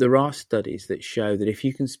 There are studies that show that if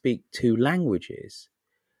you can speak 2 languages,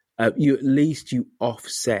 you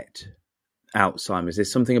offset Alzheimer's.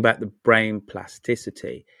 There's something about the brain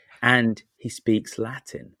plasticity, and he speaks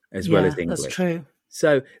Latin as well as English. That's true.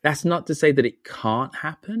 So that's not to say that it can't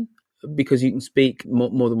happen, because you can speak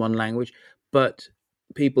more than one language, but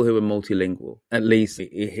people who are multilingual, at least it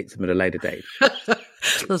hits them at a later date.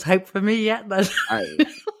 There's hope for me yet, then.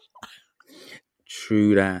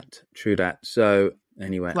 True that. So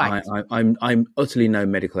anyway, right. I'm utterly no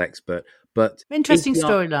medical expert, but interesting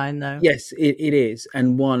storyline, though. Yes, it is,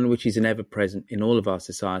 and one which is an ever present in all of our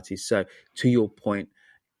societies. So, to your point,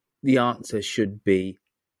 the answer should be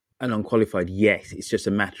an unqualified yes. It's just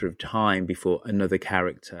a matter of time before another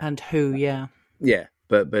character. And who? Yeah.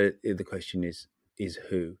 But the question is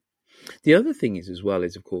who. The other thing is, as well,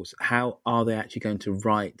 is of course, how are they actually going to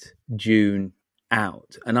write June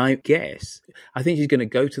out? And I think she's going to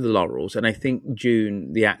go to the Laurels, and I think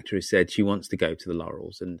June, the actor, has said she wants to go to the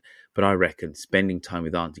Laurels, but I reckon spending time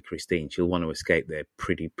with Auntie Christine, she'll want to escape there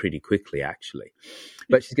pretty quickly, actually.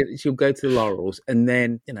 But she'll go to the Laurels, and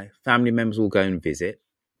then family members will go and visit,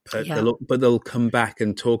 but they'll come back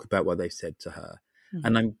and talk about what they've said to her. Mm-hmm.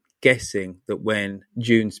 And I'm guessing that when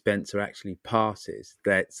June Spencer actually passes,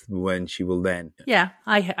 that's when she will then. Yeah,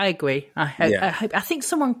 I agree. I think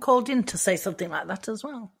someone called in to say something like that as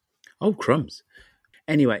well. Oh, crumbs.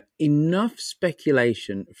 Anyway, enough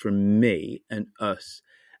speculation from me and us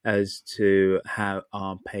as to how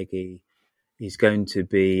our Peggy is going to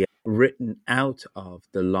be written out of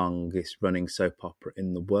the longest running soap opera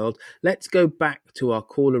in the world. Let's go back to our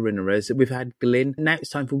caller-inners. We've had Glyn. Now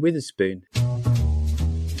it's time for Witherspoon.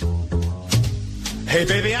 Hey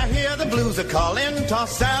baby, I hear the blues are calling.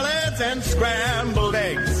 Tossed salads and scrambled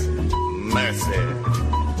eggs. Mercy.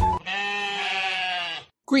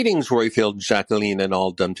 Greetings, Royfield, Jacqueline, and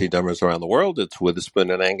all Dumpty Dummers around the world. It's Witherspoon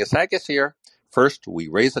and Angus Haggis here. First, we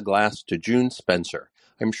raise a glass to June Spencer.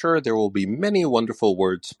 I'm sure there will be many wonderful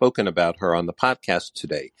words spoken about her on the podcast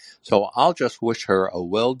today, so I'll just wish her a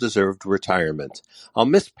well-deserved retirement. I'll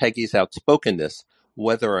miss Peggy's outspokenness,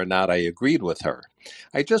 whether or not I agreed with her.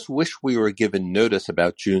 I just wish we were given notice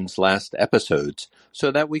about June's last episodes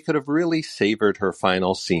so that we could have really savored her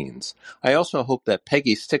final scenes. I also hope that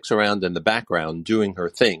Peggy sticks around in the background doing her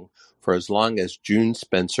thing for as long as June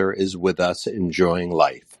Spencer is with us enjoying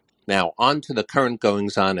life. Now, on to the current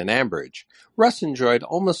goings-on in Ambridge. Russ enjoyed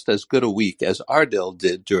almost as good a week as Ardell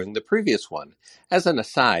did during the previous one. As an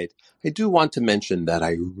aside, I do want to mention that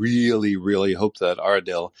I really hope that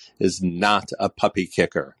Ardell is not a puppy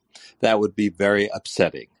kicker. That would be very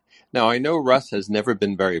upsetting. Now, I know Russ has never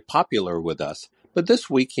been very popular with us, but this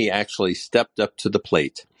week he actually stepped up to the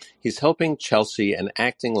plate. He's helping Chelsea and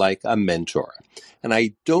acting like a mentor. And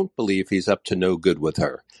I don't believe he's up to no good with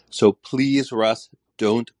her. So please, Russ,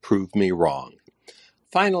 don't prove me wrong.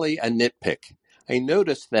 Finally, a nitpick. I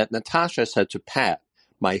noticed that Natasha said to Pat,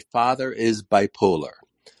 "My father is bipolar."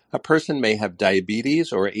 A person may have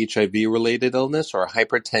diabetes or HIV-related illness or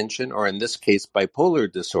hypertension or in this case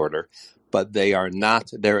bipolar disorder, but they are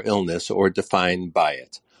not their illness or defined by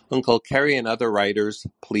it. Uncle Kerry and other writers,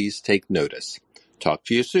 please take notice. Talk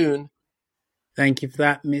to you soon. Thank you for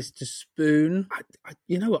that, Mr. Spoon.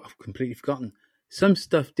 You know what? I've completely forgotten. Some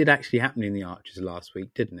stuff did actually happen in The Archers last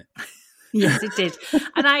week, didn't it? Yes, it did.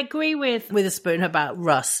 And I agree with a Spoon about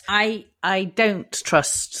Russ. I don't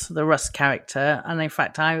trust the Russ character. And in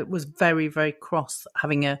fact, I was very, very cross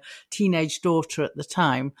having a teenage daughter at the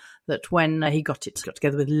time that when he got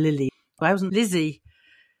together with Lily, I wasn't Lizzie,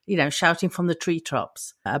 shouting from the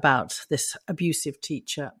treetops about this abusive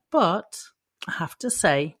teacher. But I have to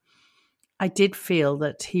say, I did feel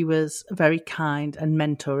that he was very kind and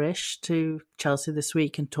mentorish to Chelsea this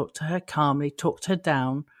week and talked to her calmly, talked her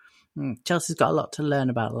down. Chelsea's got a lot to learn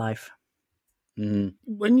about life.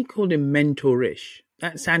 When you called him mentorish,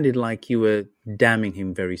 that sounded like you were damning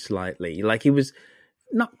him very slightly. Like he was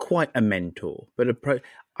not quite a mentor, but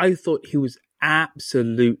I thought he was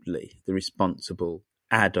absolutely the responsible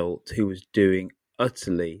adult who was doing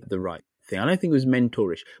utterly the right thing. I don't think it was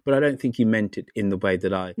mentorish, but I don't think you meant it in the way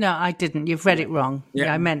that I... No, I didn't. You've read it wrong.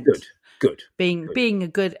 Yeah, I meant good. Being a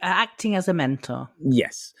good, acting as a mentor.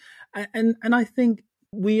 Yes. And I think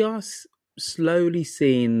we are slowly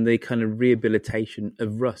seeing the kind of rehabilitation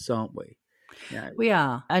of Russ, aren't we? Yeah. We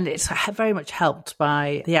are. And it's very much helped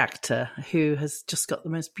by the actor who has just got the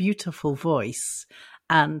most beautiful voice.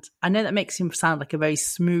 And I know that makes him sound like a very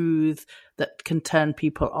smooth, that can turn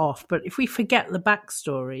people off. But if we forget the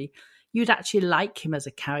backstory, you'd actually like him as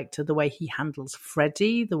a character, the way he handles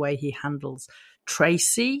Freddie, the way he handles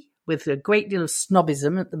Tracy, with a great deal of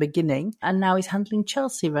snobism at the beginning, and now he's handling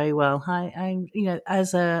Chelsea very well. I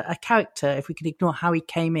as a character, if we could ignore how he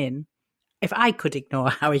came in, if I could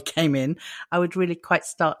ignore how he came in, I would really quite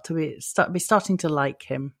be starting to like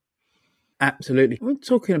him. Absolutely. We're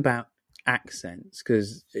talking about accents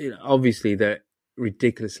because obviously they're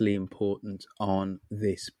ridiculously important on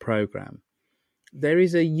this program. There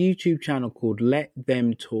is a YouTube channel called Let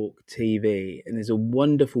Them Talk TV, and there's a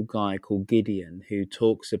wonderful guy called Gideon who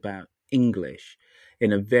talks about English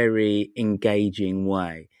in a very engaging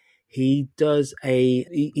way. He's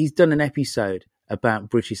done an episode about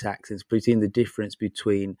British accents, between the difference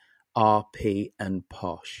between RP and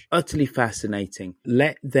posh. Utterly fascinating.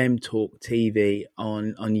 Let Them Talk TV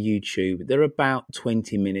on YouTube. They're about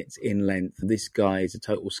 20 minutes in length. This guy is a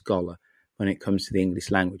total scholar when it comes to the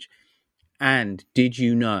English language. And did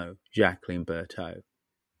you know, Jacqueline Berthaud,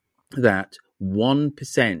 that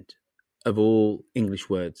 1% of all English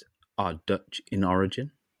words are Dutch in origin?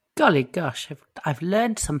 Golly gosh, I've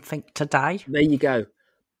learned something today. There you go.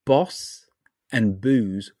 Boss and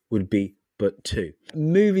booze would be but two.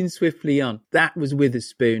 Moving swiftly on, that was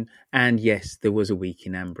Witherspoon, and yes, there was a week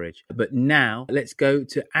in Ambridge. But now let's go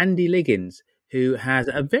to Andy Liggins, who has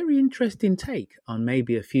a very interesting take on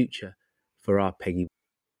maybe a future for our Peggy.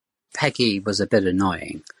 Peggy was a bit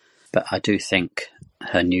annoying, but I do think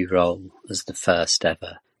her new role as the first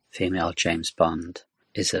ever female James Bond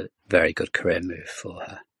is a very good career move for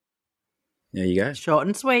her. There you go. Short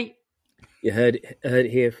and sweet. You heard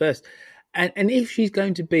it here first. And if she's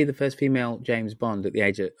going to be the first female James Bond at the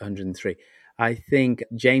age of 103, I think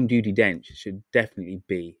Jane Judi Dench should definitely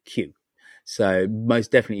be Q. So most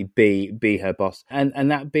definitely be her boss.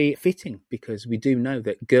 And that be fitting, because we do know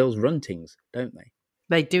that girls run things, don't they?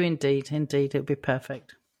 They do indeed. Indeed, it would be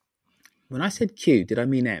perfect. When I said Q, did I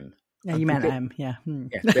mean M? Yeah, you meant M, yeah.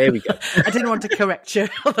 Yeah, there we go. I didn't want to correct you,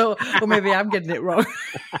 or maybe I'm getting it wrong.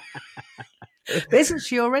 But isn't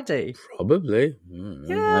she already? Probably.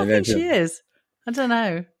 Yeah, I think she is. I don't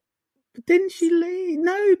know. But didn't she leave?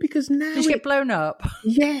 No, because now... Did she get blown up?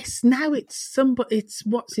 Yes, now it's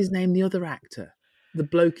what's his name, the other actor, the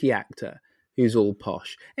blokey actor, who's all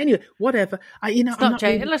posh. Anyway, whatever.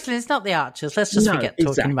 Listen, it's not the Archers. Let's just forget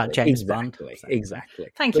talking about James Bond. Exactly.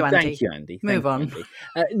 Thank you, Andy. Thank you, Andy. Move on.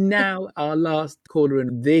 Andy. Now, our last caller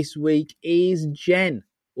in this week is Jen,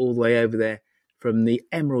 all the way over there from the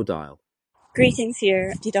Emerald Isle. Greetings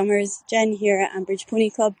here, Dummers. Jen here at Ambridge Pony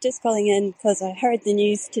Club. Just calling in because I heard the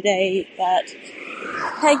news today that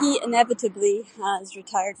Peggy inevitably has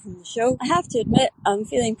retired from the show. I have to admit, I'm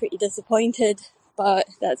feeling pretty disappointed, but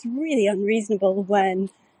that's really unreasonable when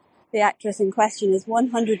the actress in question is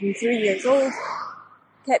 103 years old,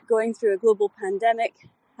 kept going through a global pandemic,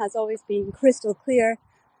 has always been crystal clear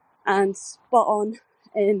and spot on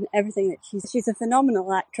in everything that she's a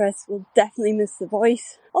phenomenal actress. We'll definitely miss the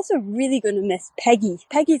voice. Also really going to miss Peggy.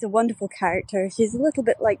 Peggy's a wonderful character. She's a little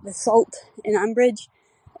bit like the salt in Ambridge.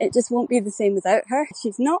 It just won't be the same without her.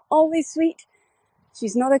 She's not always sweet.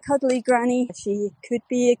 She's not a cuddly granny. She could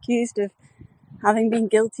be accused of having been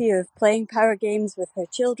guilty of playing power games with her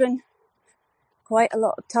children. quite a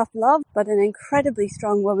lot of tough love, but an incredibly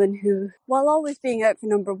strong woman who, while always being out for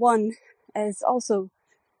number one, has also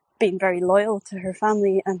been very loyal to her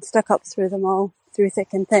family and stuck up through them all, through thick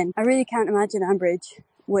and thin. I really can't imagine Ambridge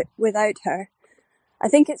without her. I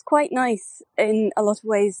think it's quite nice in a lot of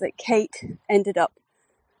ways that Kate ended up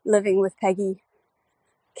living with Peggy.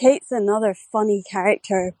 Kate's another funny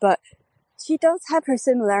character, but she does have her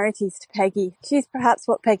similarities to Peggy. She's perhaps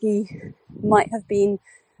what Peggy might have been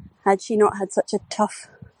had she not had such a tough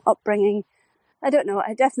upbringing. I don't know,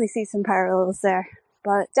 I definitely see some parallels there,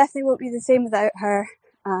 but definitely won't be the same without her,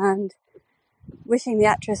 and wishing the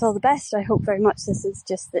actress all the best. I hope very much this is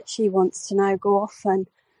just that she wants to now go off and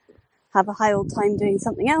have a high old time doing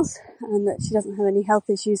something else, and that she doesn't have any health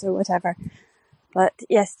issues or whatever. But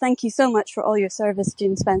yes, thank you so much for all your service,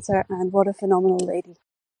 June Spencer, and what a phenomenal lady.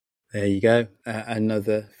 There you go.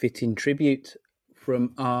 Another fitting tribute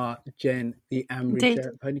from our Jen, the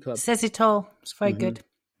Ambridge Pony Club. Says it all. It's very good.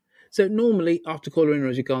 So normally, after caller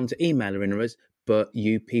in you've gone to emailer in but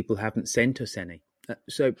you people haven't sent us any.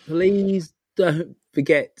 So please don't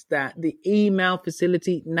forget that the email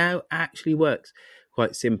facility now actually works.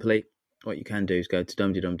 Quite simply, what you can do is go to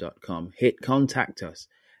dumdydum.com, hit contact us,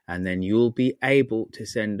 and then you'll be able to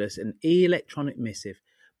send us an electronic missive.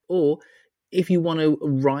 Or if you want to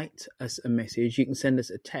write us a message, you can send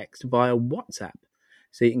us a text via WhatsApp.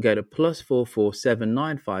 So you can go to +44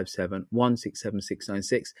 7957 167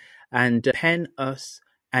 696 and pen us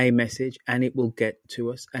a message, and it will get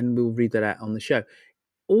to us, and we'll read that out on the show.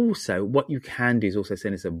 Also, what you can do is also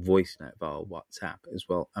send us a voice note via WhatsApp as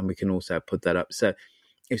well, and we can also put that up. So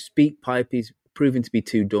if SpeakPipe is proving to be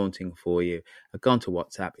too daunting for you, go on to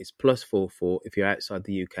WhatsApp. It's +44 if you're outside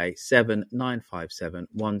the UK 7957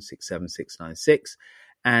 167 696,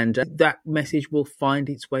 and that message will find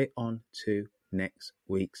its way on to next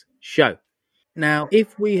week's show. Now,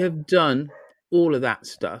 if we have done all of that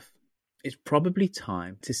stuff, it's probably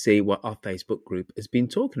time to see what our Facebook group has been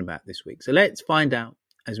talking about this week. So let's find out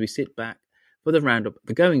as we sit back for the roundup of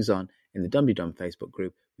the goings on in the Dum Dum Facebook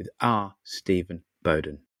group with R. Stephen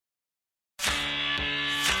Bowden.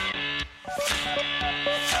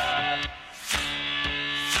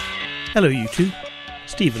 Hello you two,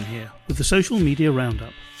 Stephen here with the Social Media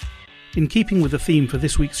Roundup. In keeping with the theme for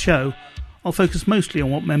this week's show, I'll focus mostly on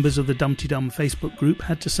what members of the Dumpty Dum Facebook group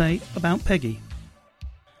had to say about Peggy.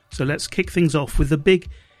 So let's kick things off with the big,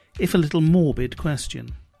 if a little morbid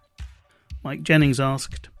question. Mike Jennings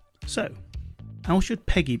asked, so, how should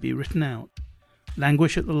Peggy be written out?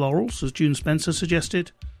 Languish at the laurels, as June Spencer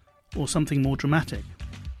suggested, or something more dramatic?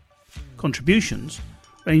 Contributions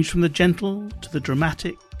ranged from the gentle to the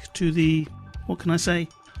dramatic to the, what can I say,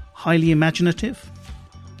 highly imaginative?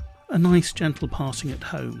 A nice gentle passing at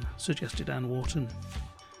home, suggested Anne Wharton.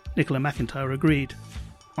 Nicola McIntyre agreed.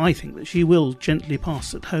 I think that she will gently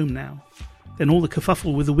pass at home now. Then all the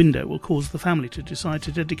kerfuffle with the window will cause the family to decide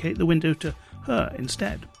to dedicate the window to her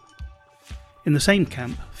instead. In the same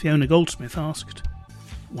camp, Fiona Goldsmith asked,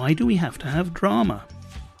 why do we have to have drama?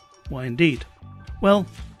 Why indeed? Well,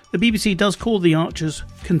 the BBC does call The Archers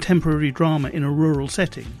contemporary drama in a rural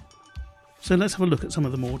setting. So let's have a look at some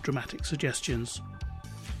of the more dramatic suggestions.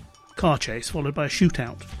 Car chase followed by a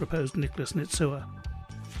shootout, proposed Nicholas Nitsua.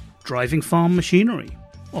 Driving farm machinery,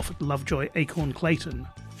 offered Lovejoy Acorn Clayton.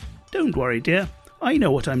 Don't worry, dear, I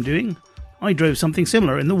know what I'm doing. I drove something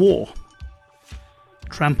similar in the war.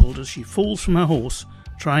 Trampled as she falls from her horse,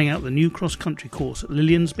 trying out the new cross-country course at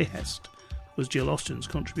Lillian's behest, was Jill Austin's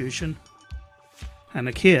contribution.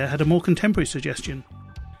 Hannah Keir had a more contemporary suggestion.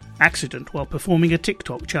 Accident while performing a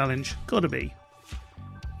TikTok challenge, gotta be.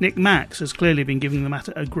 Nick Max has clearly been giving the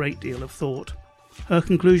matter a great deal of thought. Her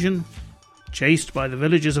conclusion? Chased by the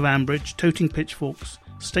villagers of Ambridge, toting pitchforks,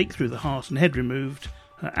 stake through the heart and head removed,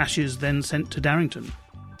 her ashes then sent to Darrington.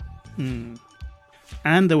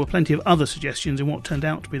 And there were plenty of other suggestions in what turned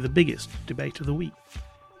out to be the biggest debate of the week.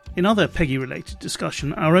 In other Peggy-related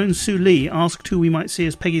discussion, our own Sue Lee asked who we might see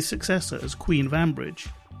as Peggy's successor as Queen of Ambridge.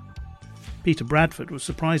 Peter Bradford was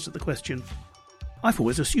surprised at the question. I've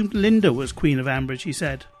always assumed Linda was Queen of Ambridge, he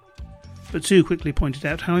said. But Sue quickly pointed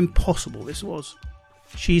out how impossible this was.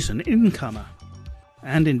 She's an incomer.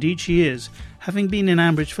 And indeed she is, having been in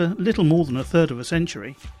Ambridge for little more than a third of a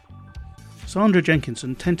century. Sandra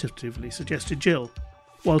Jenkinson tentatively suggested Jill,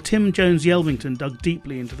 while Tim Jones-Yelvington dug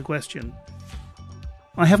deeply into the question.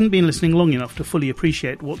 I haven't been listening long enough to fully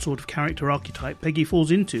appreciate what sort of character archetype Peggy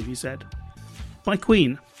falls into, he said. By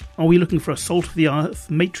Queen, are we looking for a salt-of-the-earth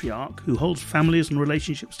matriarch who holds families and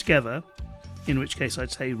relationships together, in which case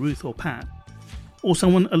I'd say Ruth or Pat, or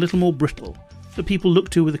someone a little more brittle, that people look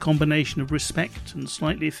to with a combination of respect and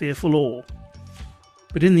slightly fearful awe?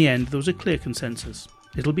 but in the end there was a clear consensus.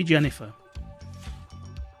 It'll be Jennifer.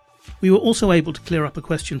 We were also able to clear up a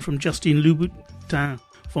question from Justine Louboutin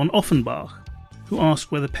von Offenbach, who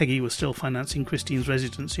asked whether Peggy was still financing Christine's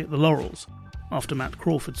residency at the Laurels, after Matt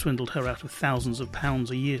Crawford swindled her out of thousands of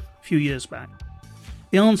pounds a few years back.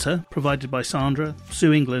 The answer, provided by Sandra,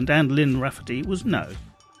 Sue England and Lynn Rafferty, was no.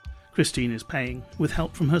 Christine is paying, with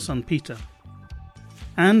help from her son Peter.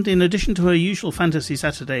 And in addition to her usual Fantasy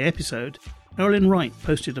Saturday episode, Erilyn Wright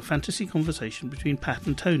posted a fantasy conversation between Pat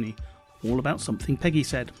and Tony, all about something Peggy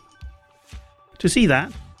said. To see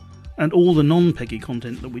that, and all the non-Peggy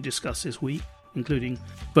content that we discussed this week, including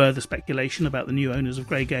further speculation about the new owners of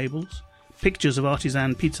Grey Gables, pictures of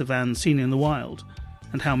artisan pizza vans seen in the wild,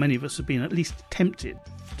 and how many of us have been at least tempted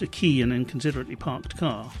to key an inconsiderately parked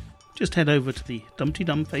car, just head over to the Dumpty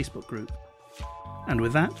Dum Facebook group. And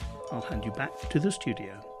with that, I'll hand you back to the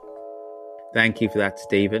studio. Thank you for that,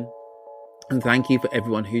 Stephen. And thank you for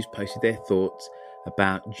everyone who's posted their thoughts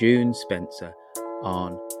about June Spencer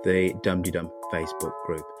on the Dumpty Dum Facebook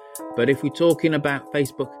group. But if we're talking about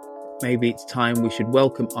Facebook, maybe it's time we should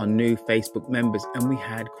welcome our new Facebook members, and we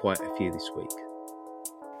had quite a few this week.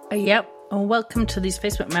 Yep, and welcome to these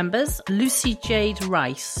Facebook members: Lucy Jade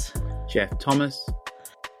Rice, Jeff Thomas,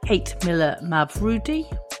 Kate Miller Mavrudi,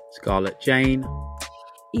 Scarlett Jane,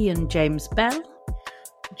 Ian James Bell,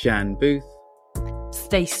 Jan Booth,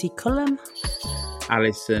 Stacey Cullum,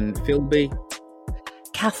 Alison Philby,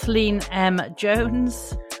 Kathleen M.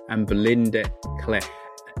 Jones, and Belinda Clare.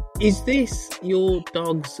 Is this your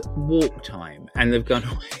dog's walk time? And they've gone,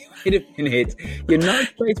 wait a minute, you're not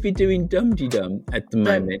supposed to be doing Dumpty Dum at the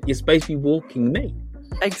moment. You're supposed to be walking me.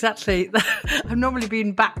 Exactly. I've normally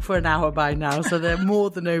been back for an hour by now, so they're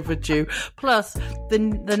more than overdue. Plus,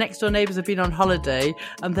 the next door neighbours have been on holiday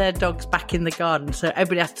and their dog's back in the garden, so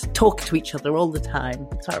everybody has to talk to each other all the time.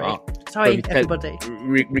 Sorry, everybody.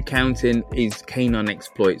 Recounting his canine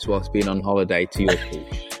exploits whilst being on holiday to your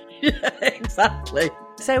pooch. Yeah, exactly.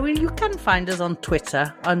 So you can find us on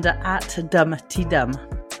Twitter under @DumptyDum.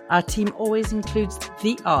 Our team always includes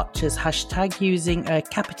the Archers hashtag using a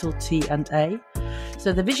capital T and A,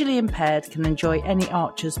 so the visually impaired can enjoy any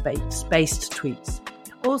Archers-based tweets.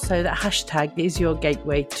 Also, that hashtag is your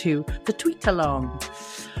gateway to the tweet-along.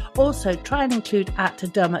 Also, try and include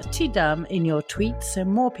 @DumptyDum in your tweets so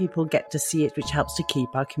more people get to see it, which helps to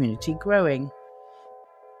keep our community growing.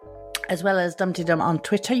 As well as Dumpty Dum on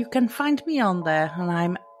Twitter, you can find me on there, and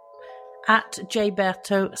I'm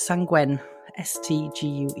 @Jberto Sanguen,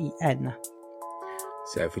 STGUEN.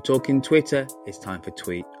 So if we're talking Twitter, it's time for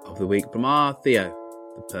Tweet of the Week from our Theo,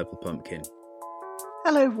 the Purple Pumpkin.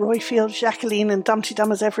 Hello, Royfield, Jacqueline and Dumpty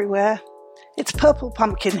Dummers everywhere. It's Purple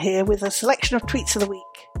Pumpkin here with a selection of Tweets of the Week.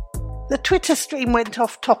 The Twitter stream went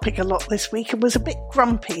off topic a lot this week and was a bit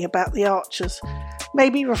grumpy about the Archers,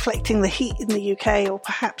 maybe reflecting the heat in the UK or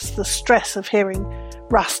perhaps the stress of hearing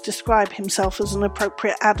Russ describe himself as an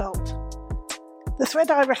appropriate adult. The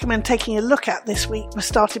thread I recommend taking a look at this week was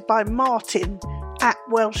started by Martin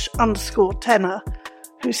 @Welsh_tenor,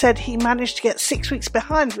 who said he managed to get 6 weeks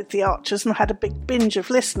behind with the Archers and had a big binge of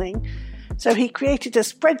listening, so he created a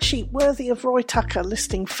spreadsheet worthy of Roy Tucker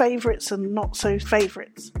listing favourites and not so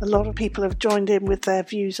favourites. A lot of people have joined in with their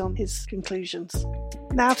views on his conclusions.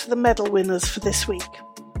 Now to the medal winners for this week.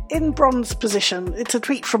 In bronze position, it's a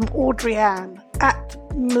tweet from Audrey Ann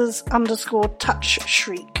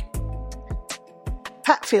 @Ms_touchshriek.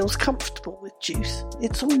 Pat feels comfortable with juice.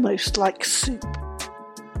 It's almost like soup.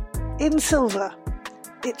 In silver,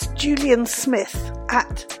 it's Julian Smith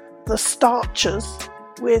 @TheStarchers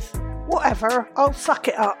with "Whatever, I'll suck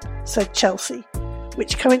it up," said Chelsea,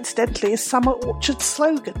 which coincidentally is Summer Orchard's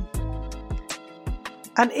slogan.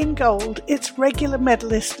 And in gold, it's regular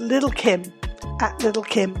medalist Little Kim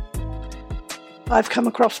 @LittleKim. I've come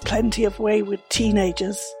across plenty of wayward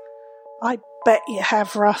teenagers. I bet you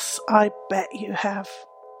have, Russ. I bet you have.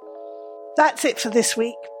 That's it for this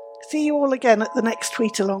week. See you all again at the next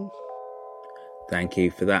tweet along. Thank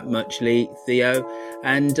you for that muchly, Theo.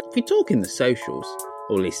 And if we're talking the socials,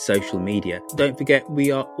 or at least social media, don't forget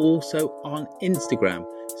we are also on Instagram.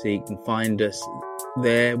 So you can find us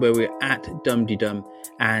there where we're @DumtyDum,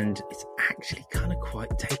 and it's actually kind of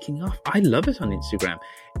quite taking off. I love it on Instagram.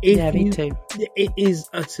 Me too. It is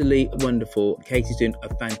utterly wonderful. Katie's doing a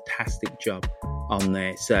fantastic job on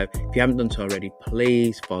there. So if you haven't done so already,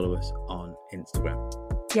 please follow us on Instagram.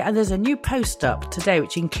 Yeah, and there's a new post up today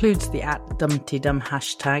which includes the @DumptyDum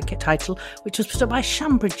hashtag title, which was put up by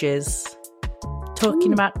Shambridges,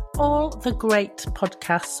 talking about all the great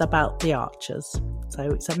podcasts about the Archers. So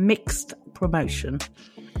it's a mixed promotion.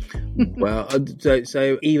 Well,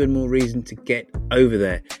 so even more reason to get over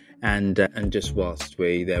there And just whilst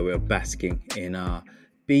we were basking in our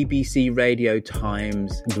BBC Radio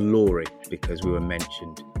Times glory, because we were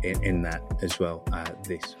mentioned in that as well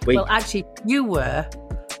this week. Well, actually, you were,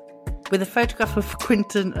 with a photograph of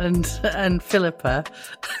Quinton and Philippa.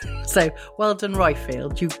 So, well done,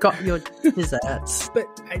 Royfield. You've got your desserts.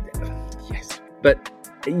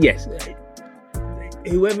 Yes.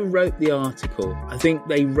 Whoever wrote the article, I think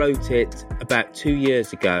they wrote it about 2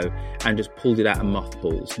 years ago and just pulled it out of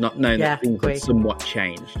mothballs, not knowing that things had somewhat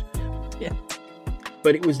changed. Yeah.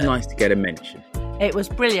 But it was nice to get a mention. It was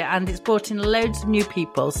brilliant, and it's brought in loads of new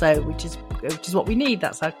people, so which is what we need.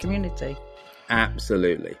 That's our community.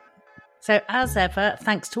 Absolutely. So, as ever,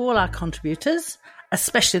 thanks to all our contributors,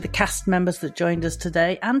 especially the cast members that joined us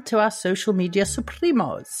today, and to our social media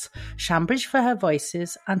supremos, Shambridge for her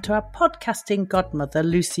voices, and to our podcasting godmother,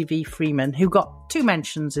 Lucy V. Freeman, who got 2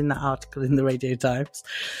 mentions in that article in the Radio Times.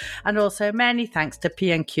 And also many thanks to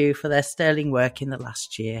P&Q for their sterling work in the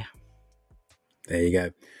last year. There you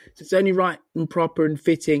go. So it's only right and proper and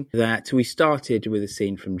fitting that we started with a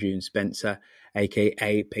scene from June Spencer,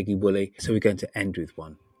 aka Peggy Woolley. So we're going to end with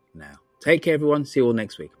one now. Take care, everyone. See you all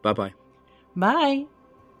next week. Bye-bye. Bye.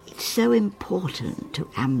 It's so important to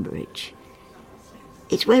Ambridge.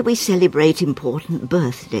 It's where we celebrate important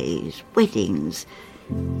birthdays, weddings,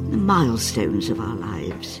 the milestones of our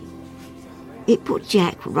lives. It put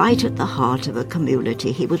Jack right at the heart of a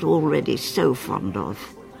community he was already so fond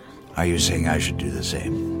of. Are you saying I should do the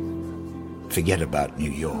same? Forget about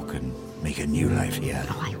New York and make a new life here?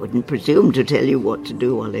 Oh, I wouldn't presume to tell you what to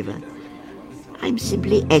do, Oliver. I'm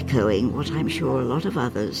simply echoing what I'm sure a lot of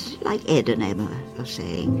others, like Ed and Emma, are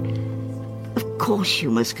saying. Of course you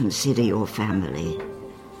must consider your family.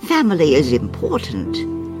 Family is important.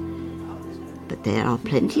 But there are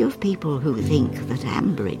plenty of people who think that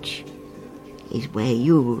Ambridge is where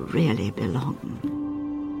you really belong.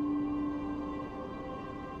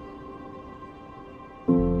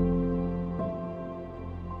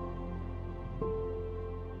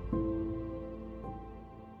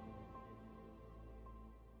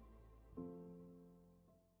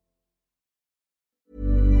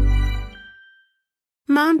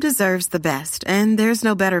 Mom deserves the best, and there's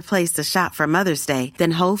no better place to shop for Mother's Day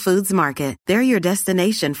than Whole Foods Market. They're your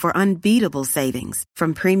destination for unbeatable savings,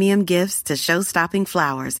 from premium gifts to show-stopping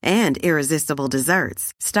flowers and irresistible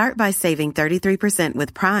desserts. Start by saving 33%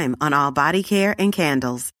 with Prime on all body care and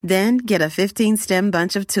candles. Then get a 15-stem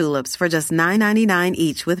bunch of tulips for just $9.99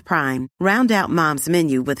 each with Prime. Round out Mom's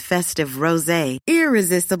menu with festive rosé,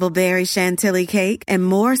 irresistible berry chantilly cake, and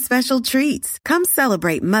more special treats. Come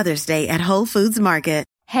celebrate Mother's Day at Whole Foods Market.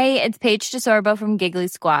 Hey, it's Paige DeSorbo from Giggly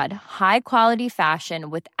Squad. High quality fashion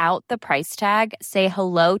without the price tag. Say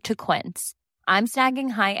hello to Quince. I'm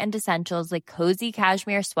snagging high-end essentials like cozy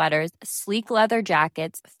cashmere sweaters, sleek leather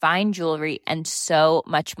jackets, fine jewelry, and so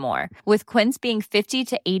much more. With Quince being 50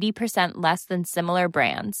 to 80% less than similar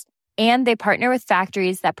brands. And they partner with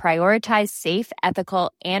factories that prioritize safe,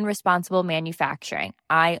 ethical, and responsible manufacturing.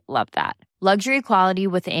 I love that. Luxury quality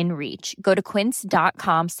within reach. Go to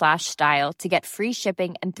quince.com/style to get free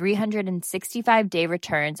shipping and 365-day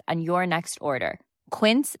returns on your next order.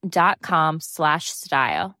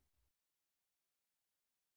 Quince.com/style.